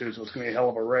there too, so it's going to be a hell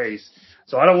of a race.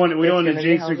 So we don't want to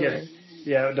jinx or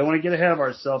don't want to get ahead of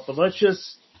ourselves, but let's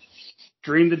just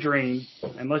dream the dream,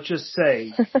 and let's just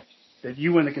say that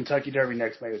you win the Kentucky Derby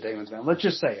next May with Damon's Mountain. Let's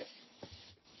just say it.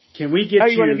 Can we get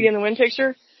you? You want to be in the win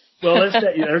picture? Well, there's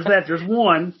that. There's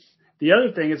one. The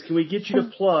other thing is, can we get you to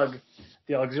plug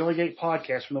the Auxiliary Gate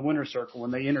podcast from the Winner's Circle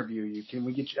when they interview you? Can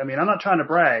we get you? I mean, I'm not trying to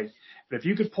brag, but if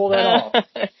you could pull that off,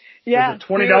 yeah, there's a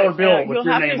 $20 bill with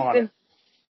your name on it.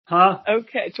 Huh?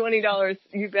 Okay, $20.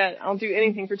 You bet. I'll do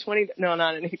anything for $20. No,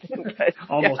 not anything. But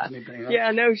almost anything. Huh? Yeah,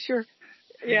 no, sure.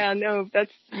 Yeah, no,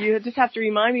 you just have to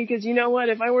remind me because you know what?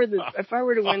 If I were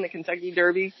to win the Kentucky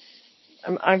Derby,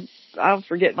 I'll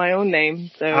forget my own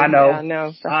name. So I know. Yeah,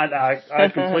 no. I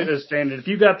completely understand it. If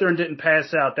you got there and didn't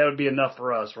pass out, that would be enough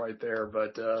for us right there.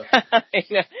 But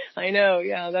I know.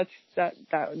 Yeah, that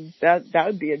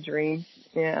would be a dream.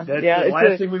 Yeah. That's the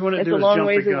last thing we want to do is jump the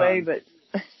gun. It's a long ways away, but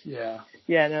yeah.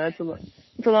 Yeah, no, it's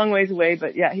a long ways away,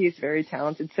 but yeah, he's very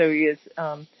talented. So he is.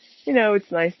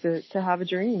 It's nice to have a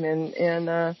dream, and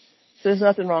so there's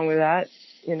nothing wrong with that.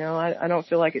 I don't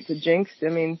feel like it's a jinx. I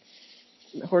mean,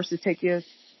 horses take you,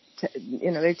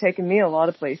 they've taken me a lot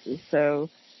of places, so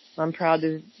I'm proud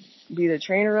to be the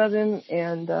trainer of him,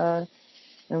 and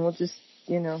we'll just,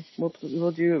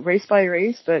 we'll do race by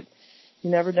race, but you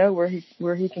never know where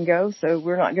he can go, so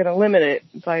we're not going to limit it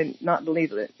by not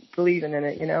believing in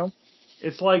it,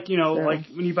 It's like, like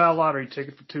when you buy a lottery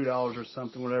ticket for $2 or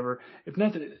something, whatever. If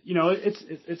nothing,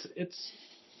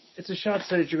 it's a shot to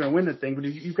say that you're going to win the thing, but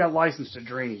you've got license to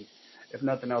dream, if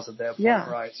nothing else at that point,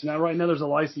 right? So now right now there's a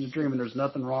license to dream, and there's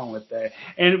nothing wrong with that.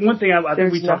 And one thing I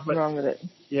think we talked about, wrong with it.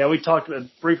 Yeah, we talked about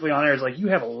briefly on air is like you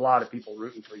have a lot of people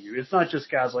rooting for you. It's not just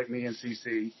guys like me and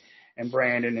CC and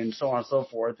Brandon and so on and so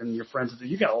forth, and your friends.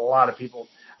 You got a lot of people.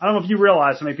 I don't know if you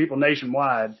realize how many people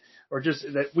nationwide or just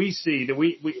that we see that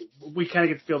we kind of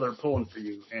get the feel they're pulling for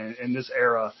you in this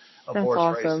era of That's horse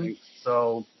awesome. racing.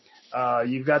 So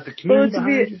you've got the community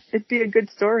behind you. It'd be a good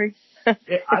story. I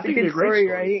It's think a it'd be good a great story,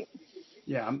 right?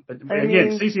 Yeah, but I again,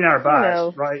 mean, Cece and I are biased,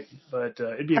 you know. right? But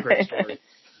it'd be a great story.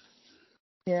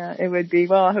 Yeah, it would be.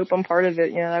 Well, I hope I'm part of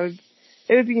it.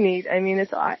 It would be neat. I mean,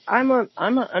 I'm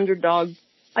an underdog.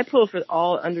 I pull for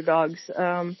all underdogs,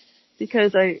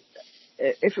 because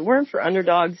if it weren't for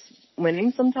underdogs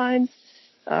winning sometimes,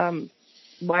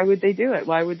 why would they do it?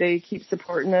 Why would they keep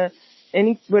supporting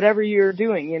whatever you're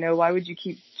doing? Why would you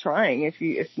keep trying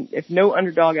if no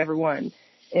underdog ever won?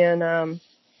 And,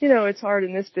 it's hard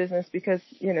in this business because,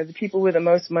 the people with the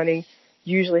most money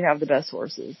usually have the best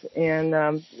horses,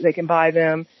 and, they can buy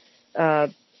them,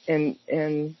 and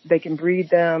they can breed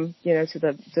them, to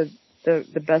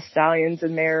the best stallions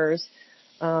and mares,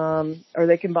 or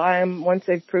they can buy them once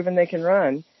they've proven they can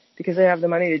run because they have the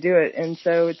money to do it. And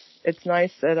so it's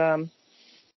nice that,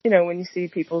 when you see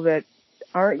people that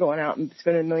aren't going out and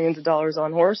spending millions of dollars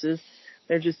on horses,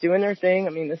 they're just doing their thing.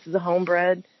 I mean, this is a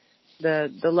homebred.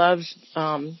 The Love,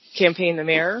 campaigned the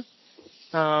mare,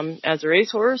 as a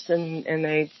racehorse, and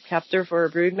they kept her for a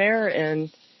brood mare,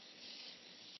 and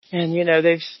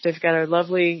they've got a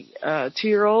lovely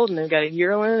 2-year-old, and they've got a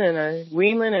yearling and a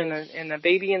weanling and a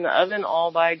baby in the oven,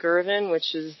 all by Gervin,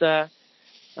 which is a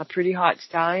pretty hot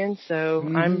stallion. So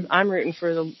I'm rooting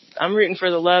for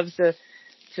the Loves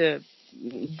to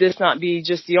this not be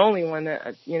just the only one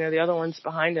that the other ones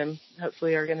behind him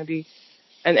hopefully are going to be,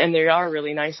 and they are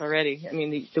really nice already. I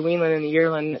mean, the weanling and the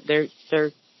yearling,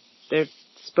 they're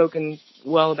spoken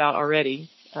well about already,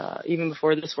 even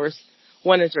before this horse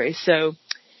won his race. So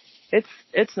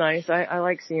it's nice. I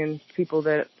like seeing people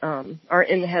that aren't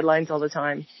in the headlines all the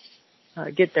time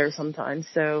get there sometimes.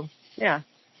 So yeah.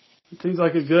 It seems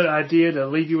like a good idea to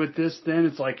leave you with this. Then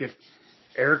it's like if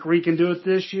Eric Reed can do it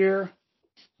this year,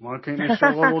 why can't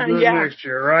Michelle Lovell do it next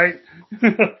year, right?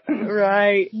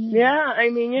 Right. Yeah. I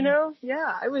mean,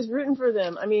 I was rooting for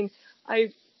them. I mean,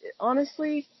 I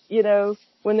honestly,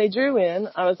 when they drew in,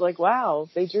 I was like, wow,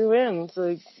 they drew in.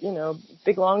 So,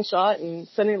 big long shot. And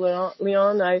Sonny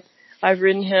Leon, I've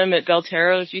ridden him at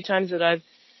Belterra a few times that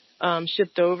I've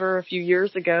shipped over a few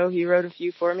years ago. He rode a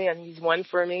few for me, and he's won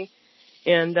for me.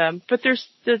 And but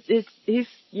he's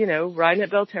riding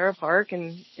at Belterra Park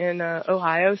in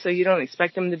Ohio, so you don't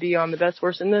expect him to be on the best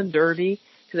horse in the Derby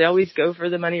because they always go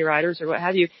for the money riders or what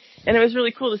have you. And it was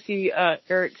really cool to see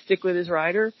Eric stick with his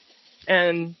rider,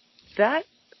 and that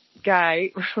guy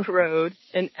rode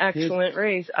an excellent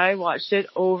race. I watched it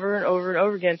over and over and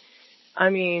over again.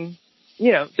 I mean,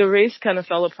 the race kind of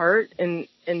fell apart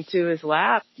into his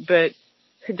lap, but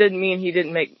it didn't mean he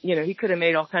didn't make, he could have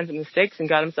made all kinds of mistakes and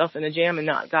got himself in a jam and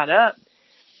not got up,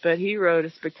 but he rode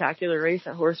a spectacular race.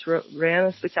 That horse ran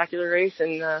a spectacular race.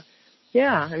 And,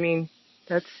 I mean,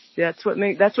 that's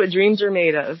what dreams are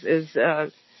made of, is,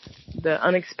 the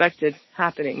unexpected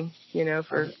happening,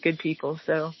 for good people.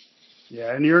 So.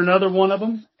 Yeah. And you're another one of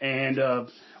them. And,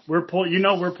 we're pulling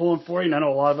for you. And I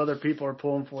know a lot of other people are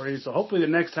pulling for you. So hopefully the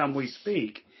next time we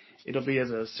speak, it'll be as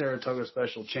a Saratoga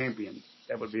Special Champion.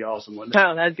 That would be awesome, wouldn't it?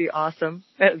 Oh, that'd be awesome.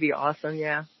 That'd be awesome.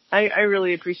 Yeah. I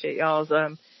really appreciate y'all's,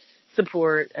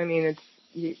 support. I mean,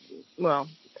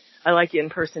 I like you in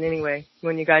person anyway,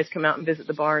 when you guys come out and visit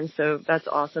the barn. So that's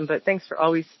awesome. But thanks for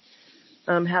always,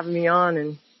 having me on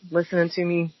and listening to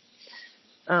me,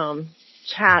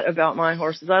 chat about my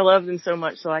horses. I love them so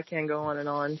much, so I can go on and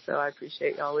on. So I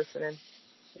appreciate y'all listening.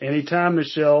 Anytime,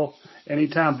 Michelle.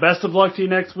 Anytime. Best of luck to you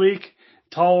next week.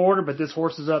 Tall order, but this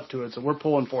horse is up to it, so we're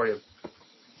pulling for you.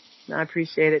 I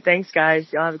appreciate it. Thanks, guys.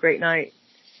 Y'all have a great night.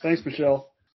 Thanks, Michelle.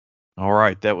 All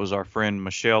right, that was our friend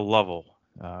Michelle Lovell.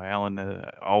 Alan,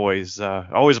 always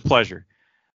a pleasure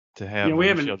to have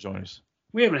Michelle join us.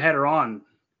 We haven't had her on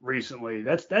recently.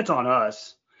 That's on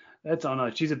us. That's on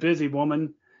us. She's a busy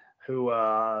woman who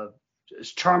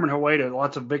is charming her way to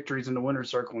lots of victories in the winner's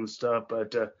circle and stuff,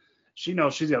 but she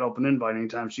knows she's got open invite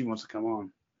anytime she wants to come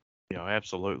on. Yeah,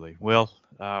 absolutely. Well,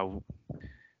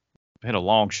 had a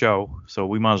long show, so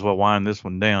we might as well wind this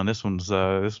one down. This one's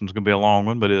gonna be a long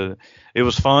one, but it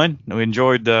was fun. We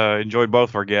enjoyed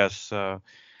both our guests.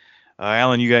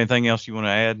 Alan, you got anything else you want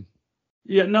to add?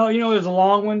 Yeah, no, it was a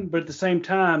long one, but at the same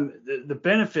time, the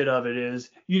benefit of it is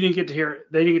they didn't get to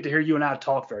hear you and I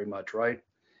talk very much, right?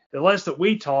 The less that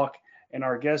we talk and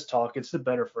our guests talk, it's the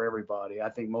better for everybody. I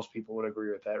think most people would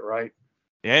agree with that, right?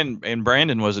 And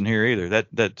Brandon wasn't here either.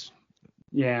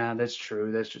 Yeah, that's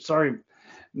true. Sorry.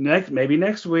 Maybe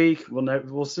next week.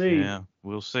 We'll see. Yeah,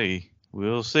 we'll see.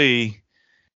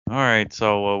 All right,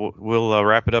 so we'll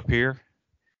wrap it up here.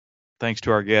 Thanks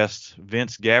to our guests,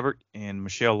 Vince Gabbert and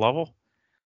Michelle Lovell.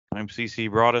 I'm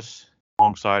CC Broaddus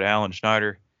alongside Alan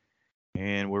Schneider.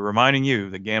 And we're reminding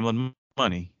you that gambling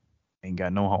money ain't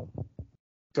got no home.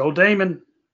 Go Damon.